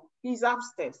 oh, he's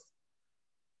upstairs.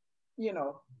 You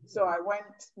know, so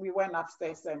we went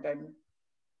upstairs, and then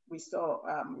we saw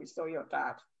your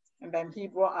dad. And then he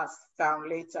brought us down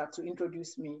later to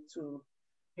introduce me to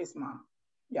his mom.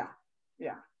 Yeah,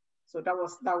 yeah. So that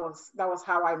was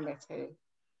how I met her.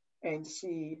 And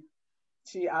she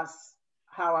asked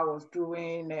how I was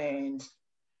doing, and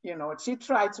you know, she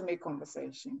tried to make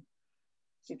conversation.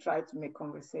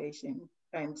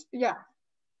 And yeah,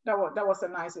 that was a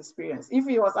nice experience. If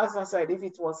it was, as I said, if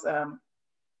it was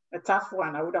a tough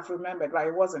one, I would have remembered, but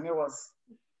it wasn't. It was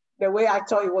the way I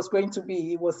thought it was going to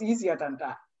be. It was easier than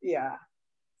that. Yeah.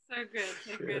 So good,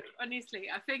 so good.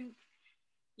 Honestly, I think,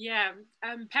 yeah,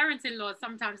 parents-in-law,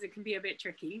 sometimes it can be a bit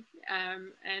tricky.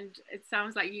 And it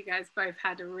sounds like you guys both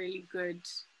had a really good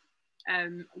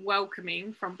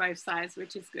welcoming from both sides,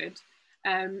 which is good.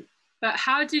 But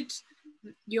how did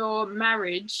your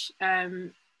marriage,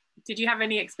 did you have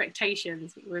any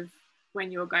expectations with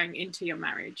when you were going into your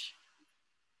marriage?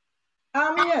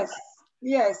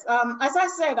 Yes. As I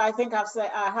said, I think I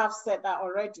have said that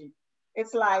already.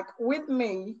 It's like with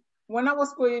me, when I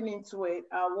was going into it,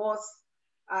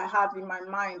 I had in my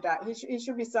mind that he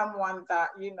should be someone that,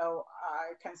 you know,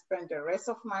 I can spend the rest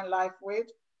of my life with.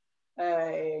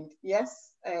 And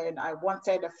yes, and I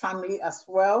wanted a family as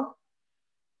well.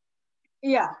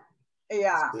 Yeah.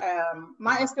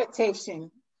 My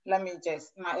expectation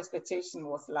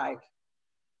was like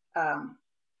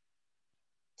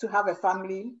to have a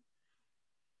family,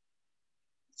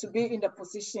 to be in the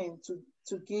position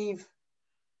to give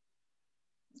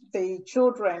the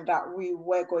children that we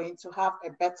were going to have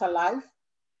a better life,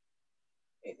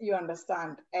 you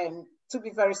understand, and to be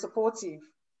very supportive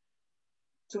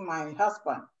to my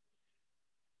husband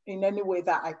in any way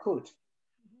that I could.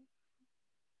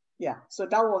 Yeah, so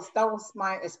that was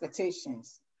my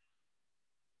expectations.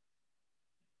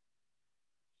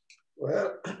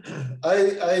 Well,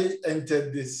 I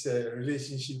entered this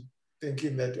relationship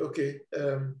thinking that, okay,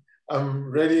 I'm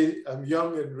ready, I'm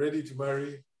young and ready to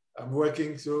marry, I'm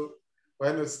working, so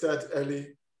why not start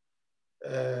early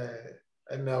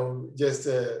and now just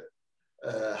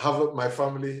have my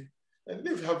family and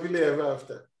live happily ever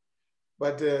after.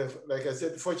 But like I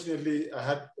said, fortunately, I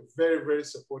had a very, very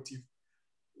supportive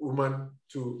woman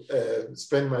to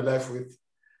spend my life with.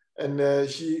 And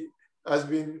she has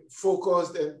been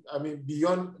focused and, I mean,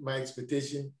 beyond my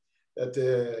expectation that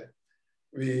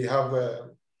we have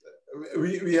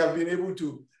been able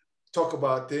to talk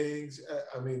about things.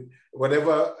 I mean,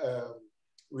 whatever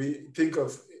we think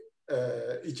of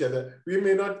each other, we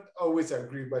may not always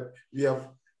agree, but we have,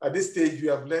 at this stage, we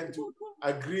have learned to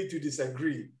agree to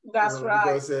disagree. That's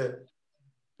right.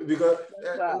 Because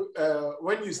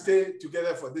when you stay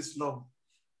together for this long,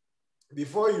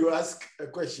 before you ask a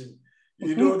question,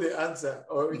 you know the answer,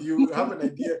 or you have an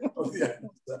idea of the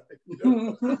answer. You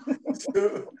know?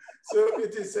 so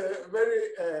it is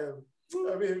very,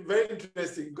 very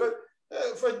interesting. Because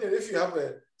fortunately, if you have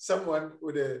someone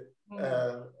with a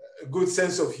good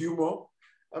sense of humor,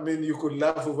 I mean, you could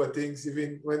laugh over things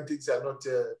even when things are not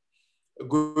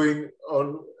going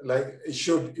on like it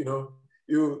should. You know,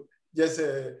 you just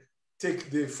take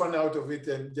the fun out of it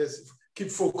and just keep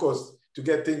focused to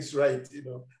get things right, you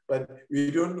know. But we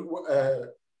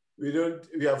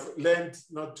have learned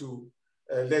not to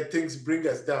let things bring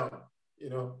us down, you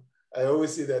know. I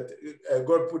always say that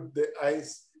God put the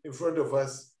eyes in front of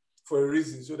us for a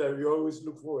reason, so that we always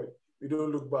look forward, we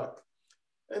don't look back.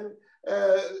 And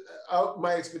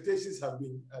my expectations have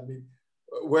been, I mean,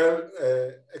 well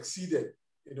exceeded,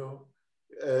 you know.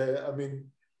 I mean,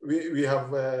 we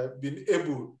have been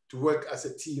able to work as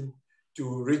a team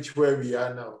to reach where we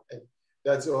are now. And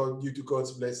that's all due to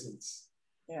God's blessings.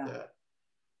 Yeah.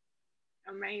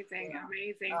 Amazing,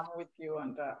 amazing. I'm with you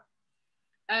on that.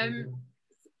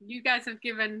 you guys have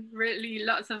given really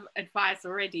lots of advice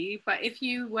already, but if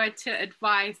you were to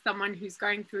advise someone who's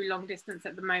going through long distance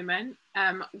at the moment,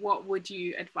 what would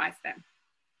you advise them?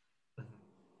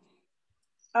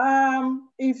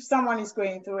 If someone is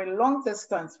going through a long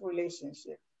distance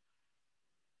relationship,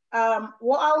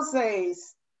 what I'll say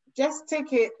is just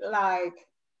take it like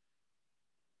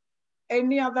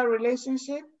any other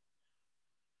relationship.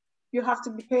 You have to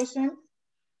be patient,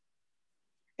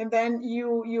 and then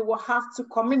you will have to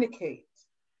communicate.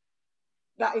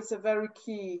 That is a very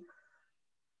key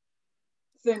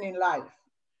thing in life.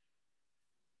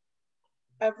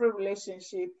 Every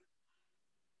relationship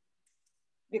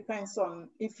depends on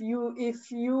if you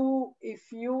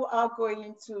are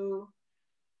going to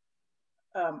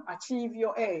achieve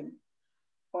your aim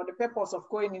or the purpose of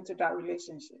going into that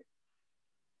relationship.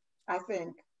 I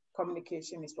think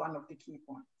communication is one of the key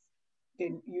points.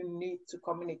 Then you need to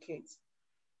communicate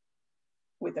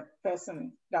with the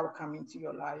person that will come into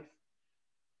your life.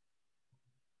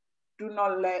 Do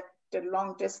not let the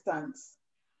long distance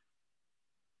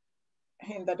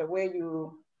hinder the way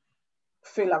you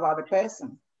feel about the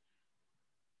person.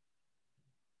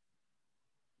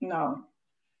 No,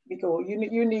 because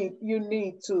you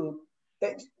need to,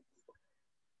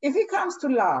 if it comes to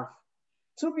love,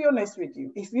 to be honest with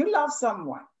you, if you love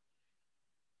someone,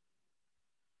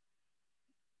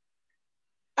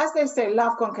 as they say,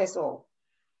 love conquers all.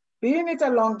 Being it a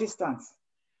long distance,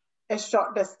 a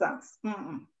short distance,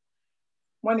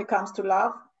 when it comes to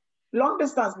love, long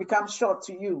distance becomes short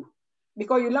to you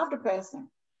because you love the person.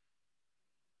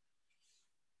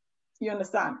 You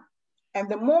understand? And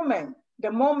the moment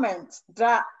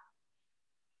that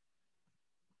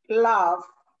love,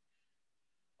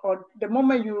 or the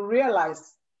moment you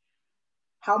realize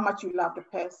how much you love the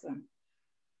person,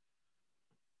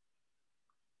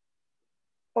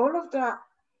 all of that,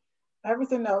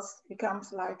 everything else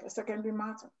becomes like a secondary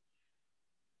matter.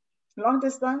 Long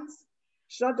distance,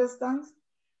 short distance,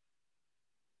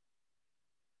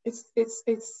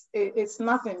 it's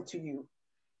nothing to you.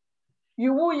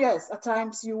 You will, yes, at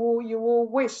times you will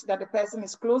wish that the person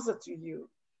is closer to you.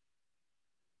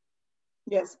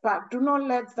 Yes, but do not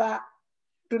let that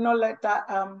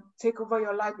take over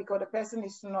your life because the person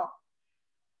is not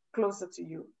closer to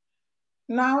you.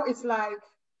 Now it's like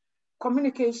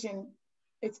communication,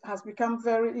 it has become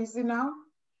very easy now.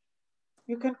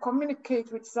 You can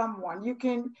communicate with someone. You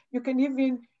can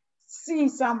even see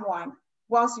someone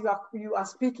whilst you are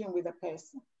speaking with a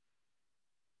person.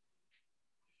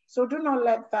 So do not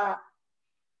let that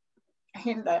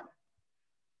hinder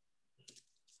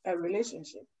a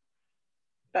relationship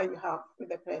that you have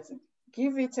with a person.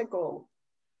 Give it a go.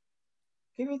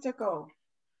 Give it a go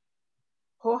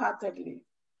wholeheartedly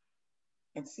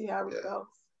and see how it goes.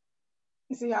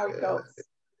 See how it goes.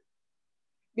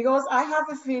 Because I have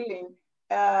a feeling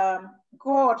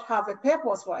God have a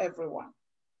purpose for everyone.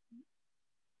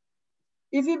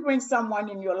 If he brings someone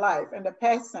in your life and the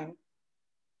person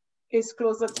is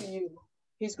closer to you,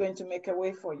 he's going to make a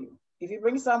way for you. If he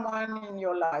brings someone in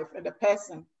your life and the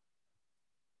person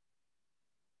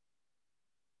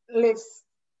lives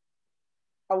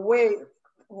away,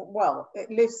 well,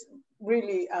 it lives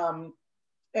really, and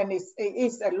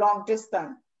it's a long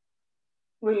distance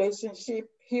relationship,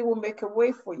 he will make a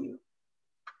way for you.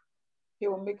 He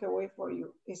will make a way for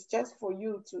you. It's just for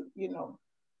you to,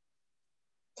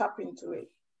 tap into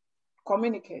it.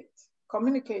 Communicate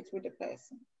with the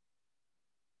person.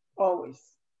 Always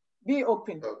be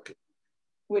open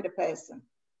with the person.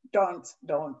 Don't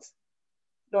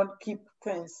keep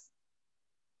things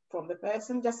from the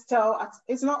person. Just tell.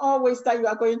 It's not always that you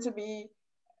are going to be,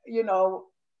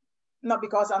 not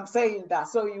because I'm saying that.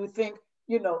 So you think,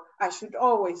 I should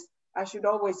always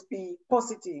be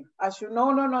positive.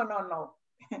 No.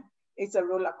 It's a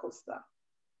roller coaster.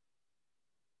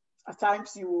 At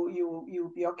times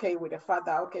you'll be okay with the fact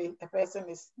that, okay, the person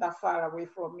is that far away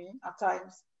from me. At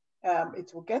times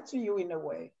it will get to you in a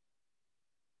way,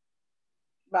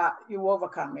 but you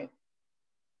overcome it.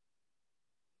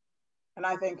 And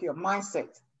I think your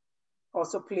mindset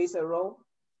also plays a role.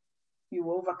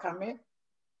 You overcome it.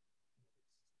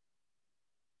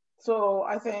 So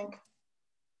I think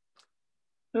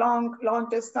long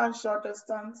distance, short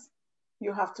distance,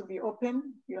 you have to be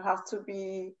open. You have to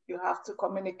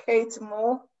communicate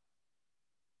more.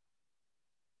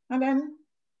 And then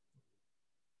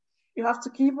you have to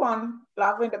keep on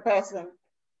loving the person,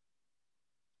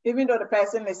 even though the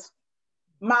person is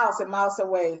miles and miles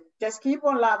away. Just keep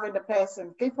on loving the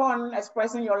person. Keep on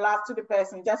expressing your love to the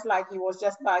person, just like he was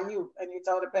just by you, and you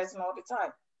tell the person all the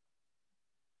time.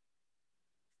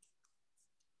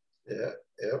 Yeah.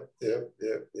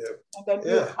 And then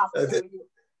you have to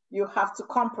you have to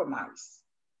compromise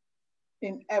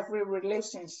in every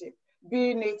relationship,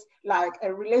 being it like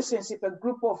a relationship, a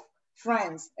group of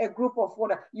friends, a group of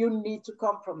whatever, you need to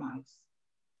compromise.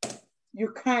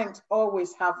 You can't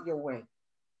always have your way.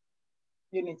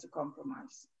 You need to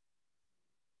compromise.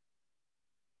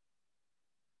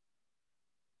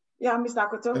 Yeah, Mr.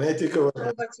 Akoto. Can I take over?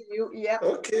 Over to you. Yeah.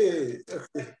 Okay.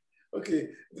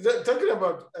 Talking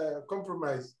about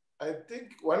compromise, I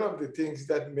think one of the things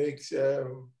that makes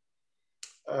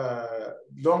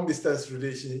long distance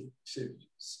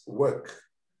relationships work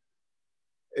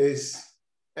is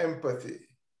empathy.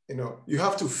 You know, you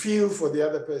have to feel for the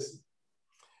other person.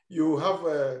 You have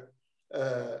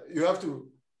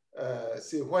to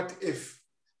say, what if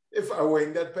I were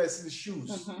in that person's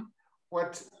shoes?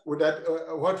 What would that?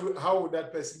 How would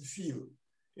that person feel?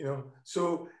 You know,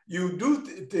 so you do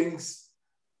things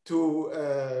to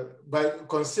by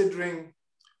considering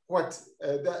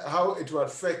how it will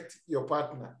affect your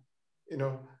partner. You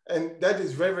know, and that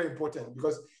is very, very important,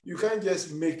 because you can't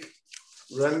just make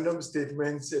random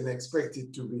statements and expect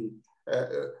it to be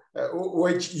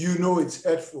which you know it's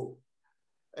hurtful,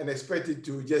 and expect it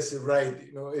to just ride.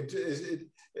 You know,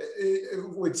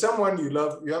 with someone you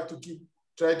love, you have to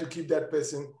try to keep that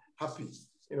person happy.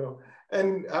 You know,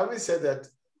 and having said that,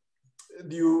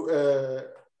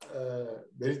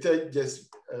 Benettah just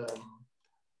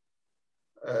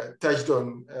touched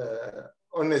on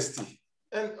honesty,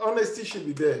 and honesty should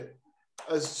be there.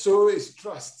 So is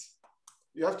trust.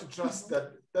 You have to trust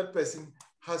that that person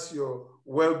has your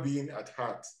well-being at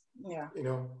heart. Yeah. You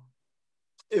know,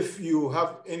 if you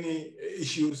have any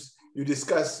issues, you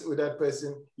discuss with that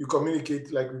person, you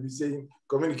communicate, like we've been saying,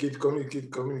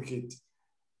 communicate.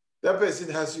 That person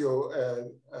has your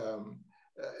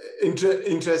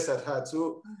interest at heart.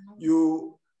 So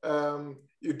you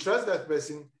trust that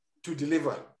person to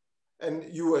deliver, and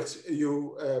you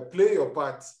play your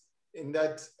part in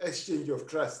that exchange of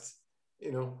trust,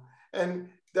 you know, and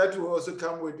that will also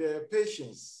come with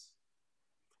patience.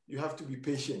 You have to be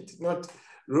patient.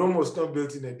 Rome was not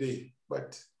built in a day,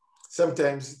 but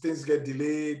sometimes things get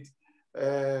delayed.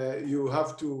 You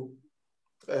have to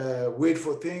wait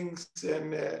for things,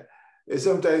 and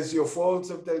sometimes it's your fault,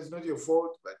 sometimes it's not your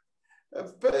fault, but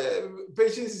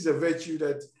patience is a virtue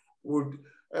that would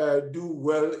do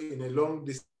well in a long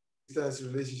distance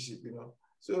relationship, you know.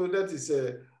 So that is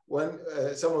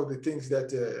some of the things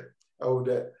that I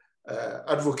would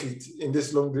advocate in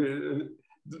this long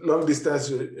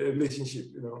distance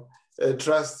relationship, you know.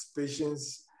 Trust,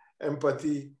 patience,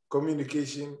 empathy,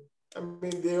 communication. I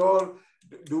mean, they all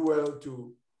do well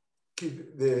to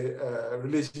keep the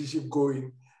relationship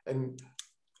going, and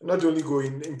not only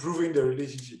going, improving the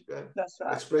relationship. That's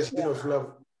right.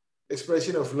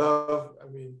 Expression of love. I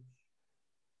mean,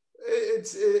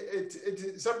 it's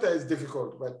sometimes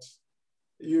difficult, but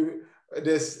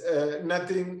there's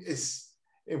nothing is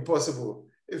impossible.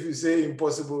 If you say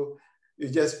impossible, you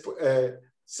just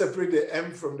separate the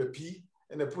M from the P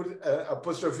and put an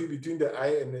apostrophe between the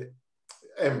I and the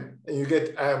M, and you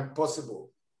get I am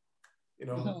possible. You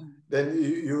know, then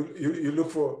you look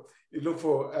for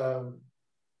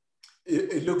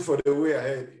the way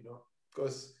ahead. You know,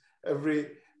 because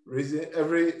every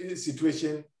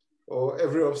situation or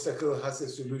every obstacle has a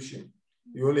solution.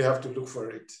 You only have to look for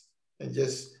it and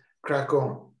just crack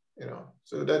on. You know,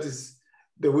 so that is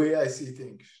the way I see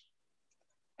things.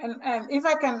 And if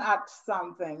I can add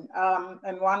something,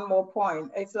 and one more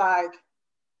point, it's like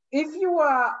if you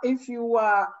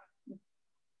are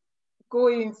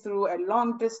going through a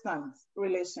long distance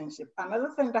relationship, another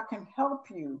thing that can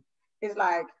help you is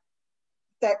like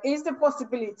there is the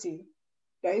possibility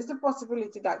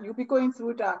that you'll be going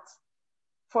through that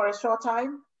for a short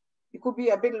time. It could be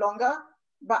a bit longer,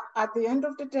 but at the end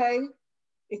of the day,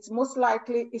 it's most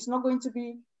likely it's not going to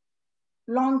be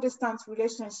long distance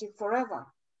relationship forever.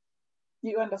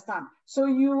 You understand? So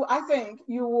I think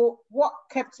what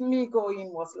kept me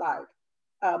going was like,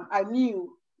 I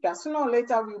knew that sooner or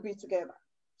later we'll be together.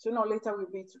 So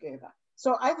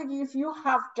I think if you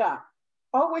have that,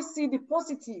 always see the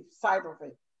positive side of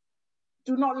it.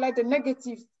 Do not let the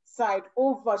negative side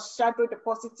overshadow the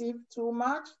positive too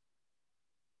much.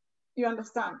 You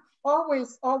understand?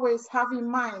 Always have in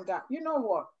mind that, you know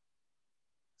what?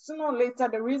 Sooner or later,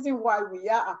 the reason why we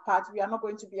are apart, we are not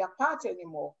going to be apart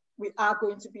anymore. We are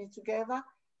going to be together.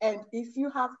 And if you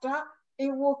have that,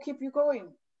 it will keep you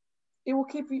going. It will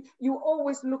keep you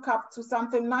always look up to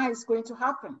something nice going to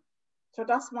happen. So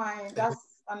that's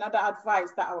another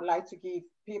advice that I would like to give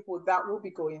people that will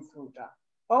be going through that.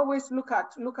 Always look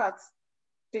at the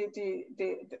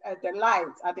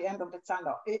light at the end of the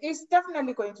tunnel. It is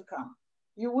definitely going to come.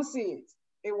 You will see it.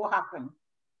 It will happen.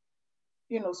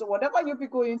 So whatever you be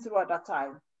going through at that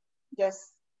time,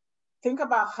 just think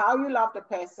about how you love the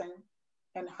person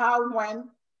and how when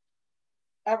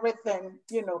everything,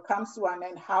 comes to an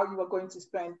end, how you are going to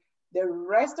spend the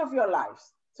rest of your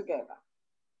lives together,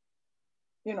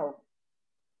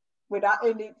 without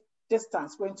any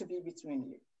distance going to be between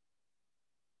you.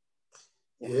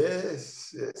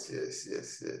 Yes.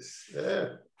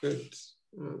 Yeah, good.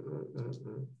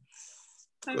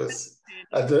 Because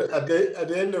at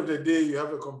the end of the day, you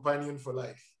have a companion for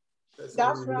life.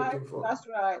 That's right. That's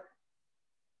right.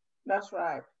 That's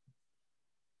right.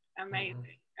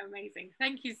 Amazing.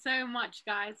 Thank you so much,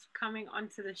 guys, for coming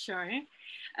onto the show.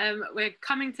 We're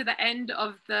coming to the end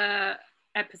of the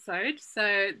episode.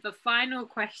 So the final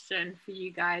question for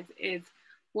you guys is,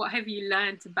 what have you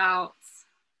learned about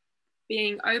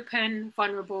being open,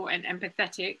 vulnerable, and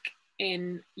empathetic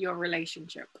in your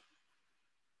relationship?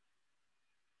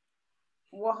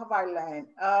 What have I learned?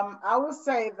 I would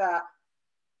say that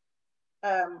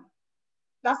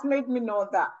that's made me know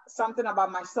that something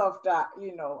about myself that,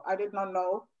 I did not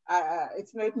know.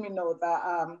 It's made me know that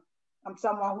I'm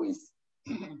someone who is,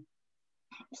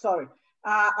 sorry,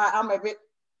 I am I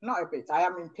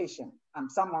am impatient. I'm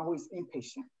someone who is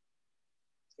impatient.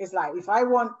 It's like, if I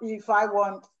want, it's like,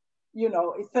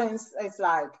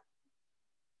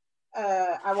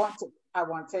 I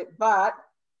want it. But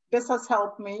this has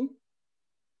helped me.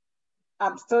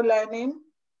 I'm still learning,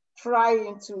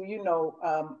 trying to,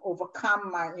 overcome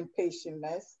my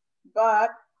impatientness. But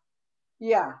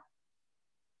yeah,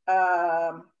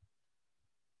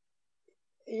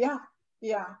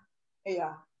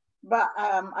 But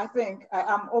I think I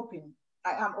am open.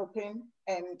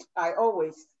 And I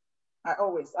always,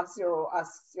 as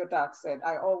your dad said,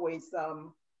 I always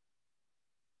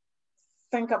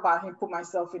think about him, put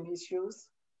myself in his shoes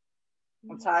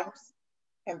sometimes,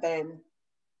 and then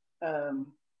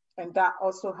and that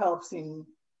also helps in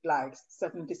like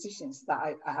certain decisions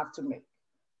that I have to make.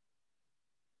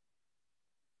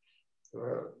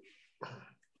 Well.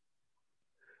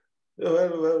 I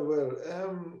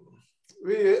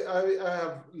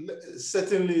have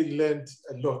certainly learned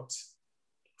a lot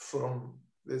from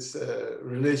this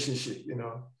relationship,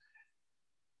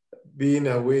 being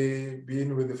away,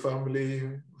 being with the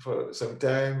family for some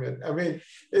time. And I mean,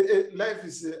 life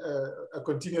is a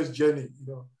continuous journey,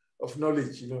 of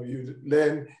knowledge. You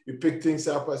learn, you pick things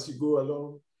up as you go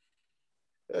along.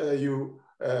 You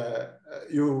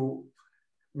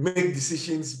make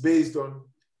decisions based on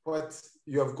what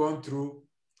you have gone through,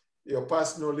 your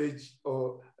past knowledge,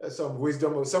 or some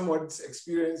wisdom, or someone's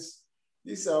experience.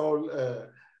 These are all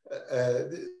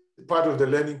part of the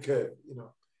learning curve,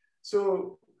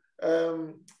 So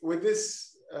with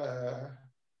this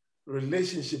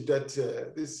relationship that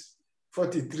this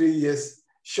 43 years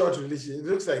short relationship, it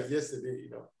looks like yesterday,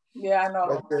 Yeah, I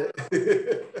know.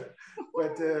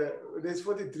 But there's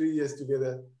 43 years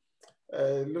together.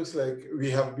 It looks like we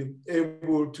have been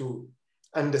able to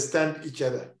understand each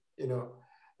other,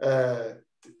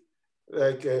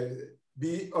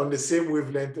 be on the same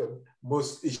wavelength on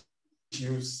most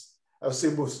issues. I'll say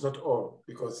most, not all,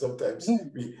 because sometimes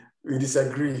we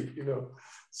disagree,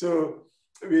 So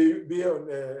we be on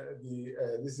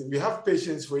this. We have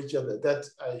patience for each other. That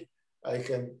I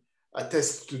can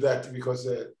attest to that, because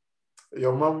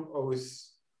your mom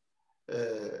always.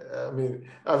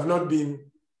 I've not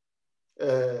been.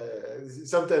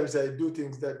 Sometimes I do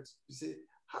things that you say,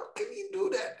 how can you do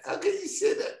that? How can you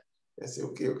say that? I say,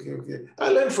 okay. I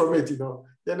learn from it,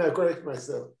 Then I correct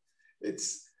myself. We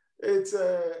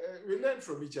learn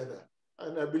from each other.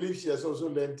 And I believe she has also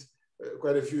learned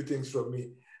quite a few things from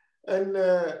me. And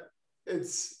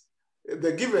it's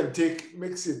the give and take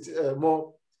makes it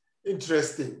more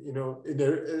interesting,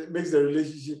 it makes the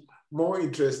relationship more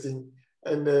interesting.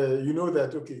 And you know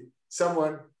that, okay,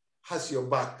 someone has your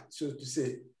back, so to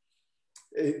say.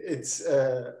 It's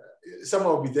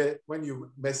someone will be there when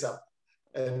you mess up,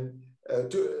 and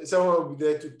someone will be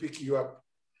there to pick you up.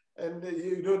 And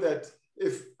you know that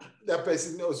if that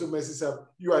person also messes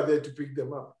up, you are there to pick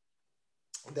them up.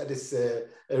 That is a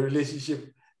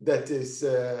relationship that is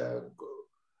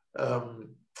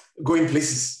going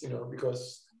places,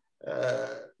 because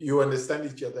you understand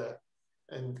each other.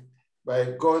 And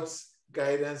by God's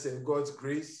guidance and God's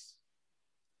grace,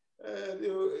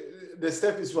 the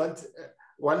step is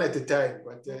one at a time,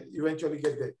 but eventually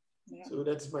get there. Yeah. So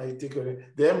that's my take on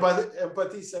it. The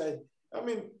empathy side,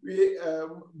 we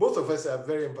both of us are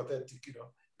very empathetic,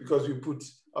 because we put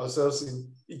ourselves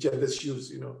in each other's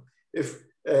shoes, If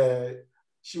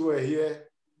she were here,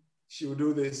 she would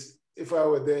do this. If I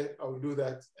were there, I would do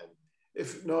that. And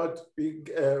if not,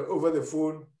 over the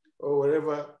phone or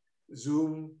wherever,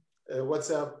 Zoom,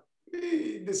 WhatsApp.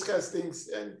 We discuss things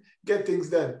and get things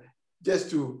done just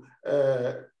to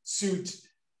suit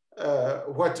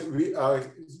what we are,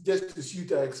 just to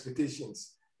suit our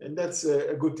expectations. And that's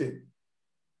a good thing.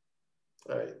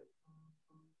 All right.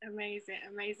 Amazing,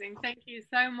 amazing. Thank you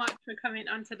so much for coming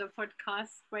onto the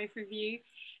podcast, both of you.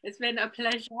 It's been a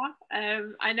pleasure.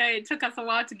 I know it took us a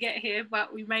while to get here,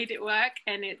 but we made it work,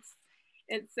 and it's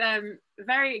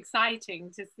very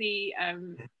exciting to see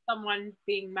someone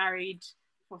being married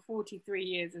for 43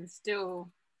 years and still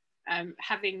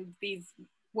having these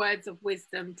words of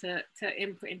wisdom to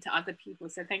input into other people.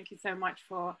 So thank you so much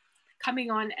for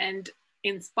coming on and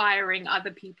inspiring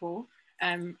other people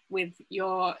with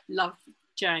your love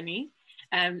journey.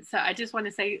 So I just want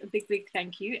to say a big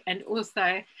thank you. And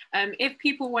also, if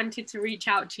people wanted to reach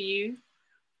out to you,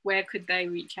 where could they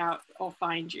reach out or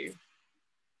find you?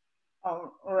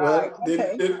 Oh, right. Well,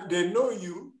 Okay. they know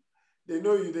you. They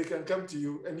know you. They can come to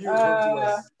you, and you come to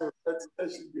us. So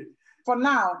that should be. For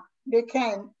now, they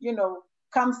can,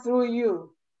 come through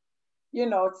you,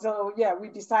 So yeah, we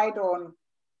decide on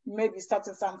maybe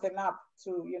starting something up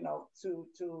to,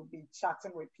 to be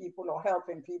chatting with people or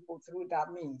helping people through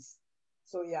that means.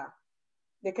 So yeah,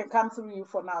 they can come through you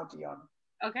for now, Dionne.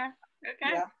 Okay.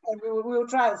 Yeah, and we'll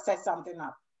try and set something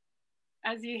up.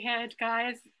 As you heard,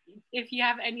 guys, if you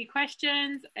have any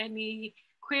questions, any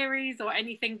queries, or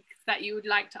anything that you would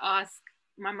like to ask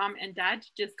my mum and dad,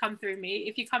 just come through me.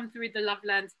 If you come through the Love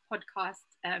Learns podcast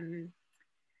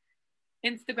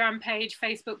Instagram page,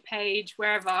 Facebook page,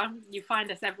 wherever, you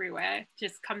find us everywhere,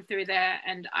 just come through there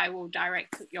and I will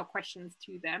direct your questions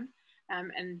to them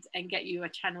and get you a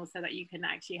channel so that you can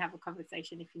actually have a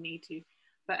conversation if you need to.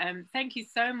 But thank you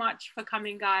so much for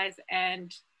coming, guys.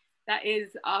 And that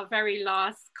is our very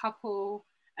last couple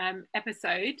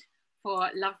episode for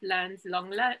Love Learns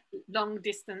long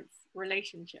distance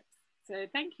relationships. So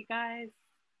thank you, guys.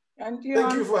 And Dionne,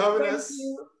 thank you for having us.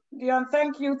 Dionne,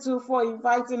 thank you too for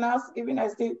inviting us, giving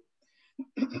us the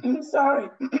sorry,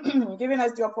 giving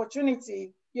us the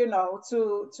opportunity,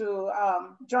 to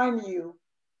join you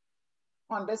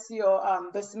on this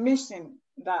this mission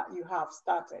that you have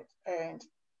started. And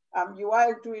you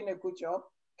are doing a good job.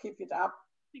 Keep it up.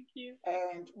 Thank you.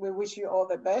 And we wish you all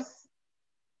the best.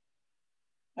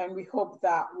 And we hope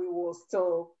that we will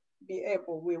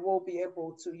be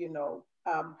able to,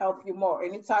 help you more.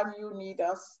 Anytime you need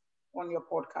us on your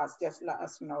podcast, just let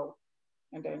us know,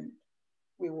 and then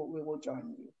we will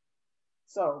join you.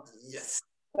 So yes,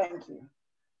 thank you.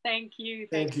 Thank you.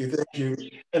 Thank you.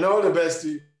 And all the best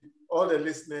to all the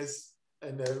listeners.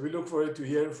 And we look forward to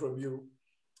hearing from you.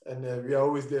 And we are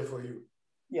always there for you.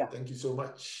 Yeah. Thank you so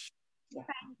much. Yeah.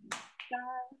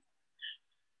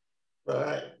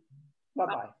 Bye.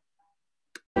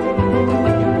 Bye-bye.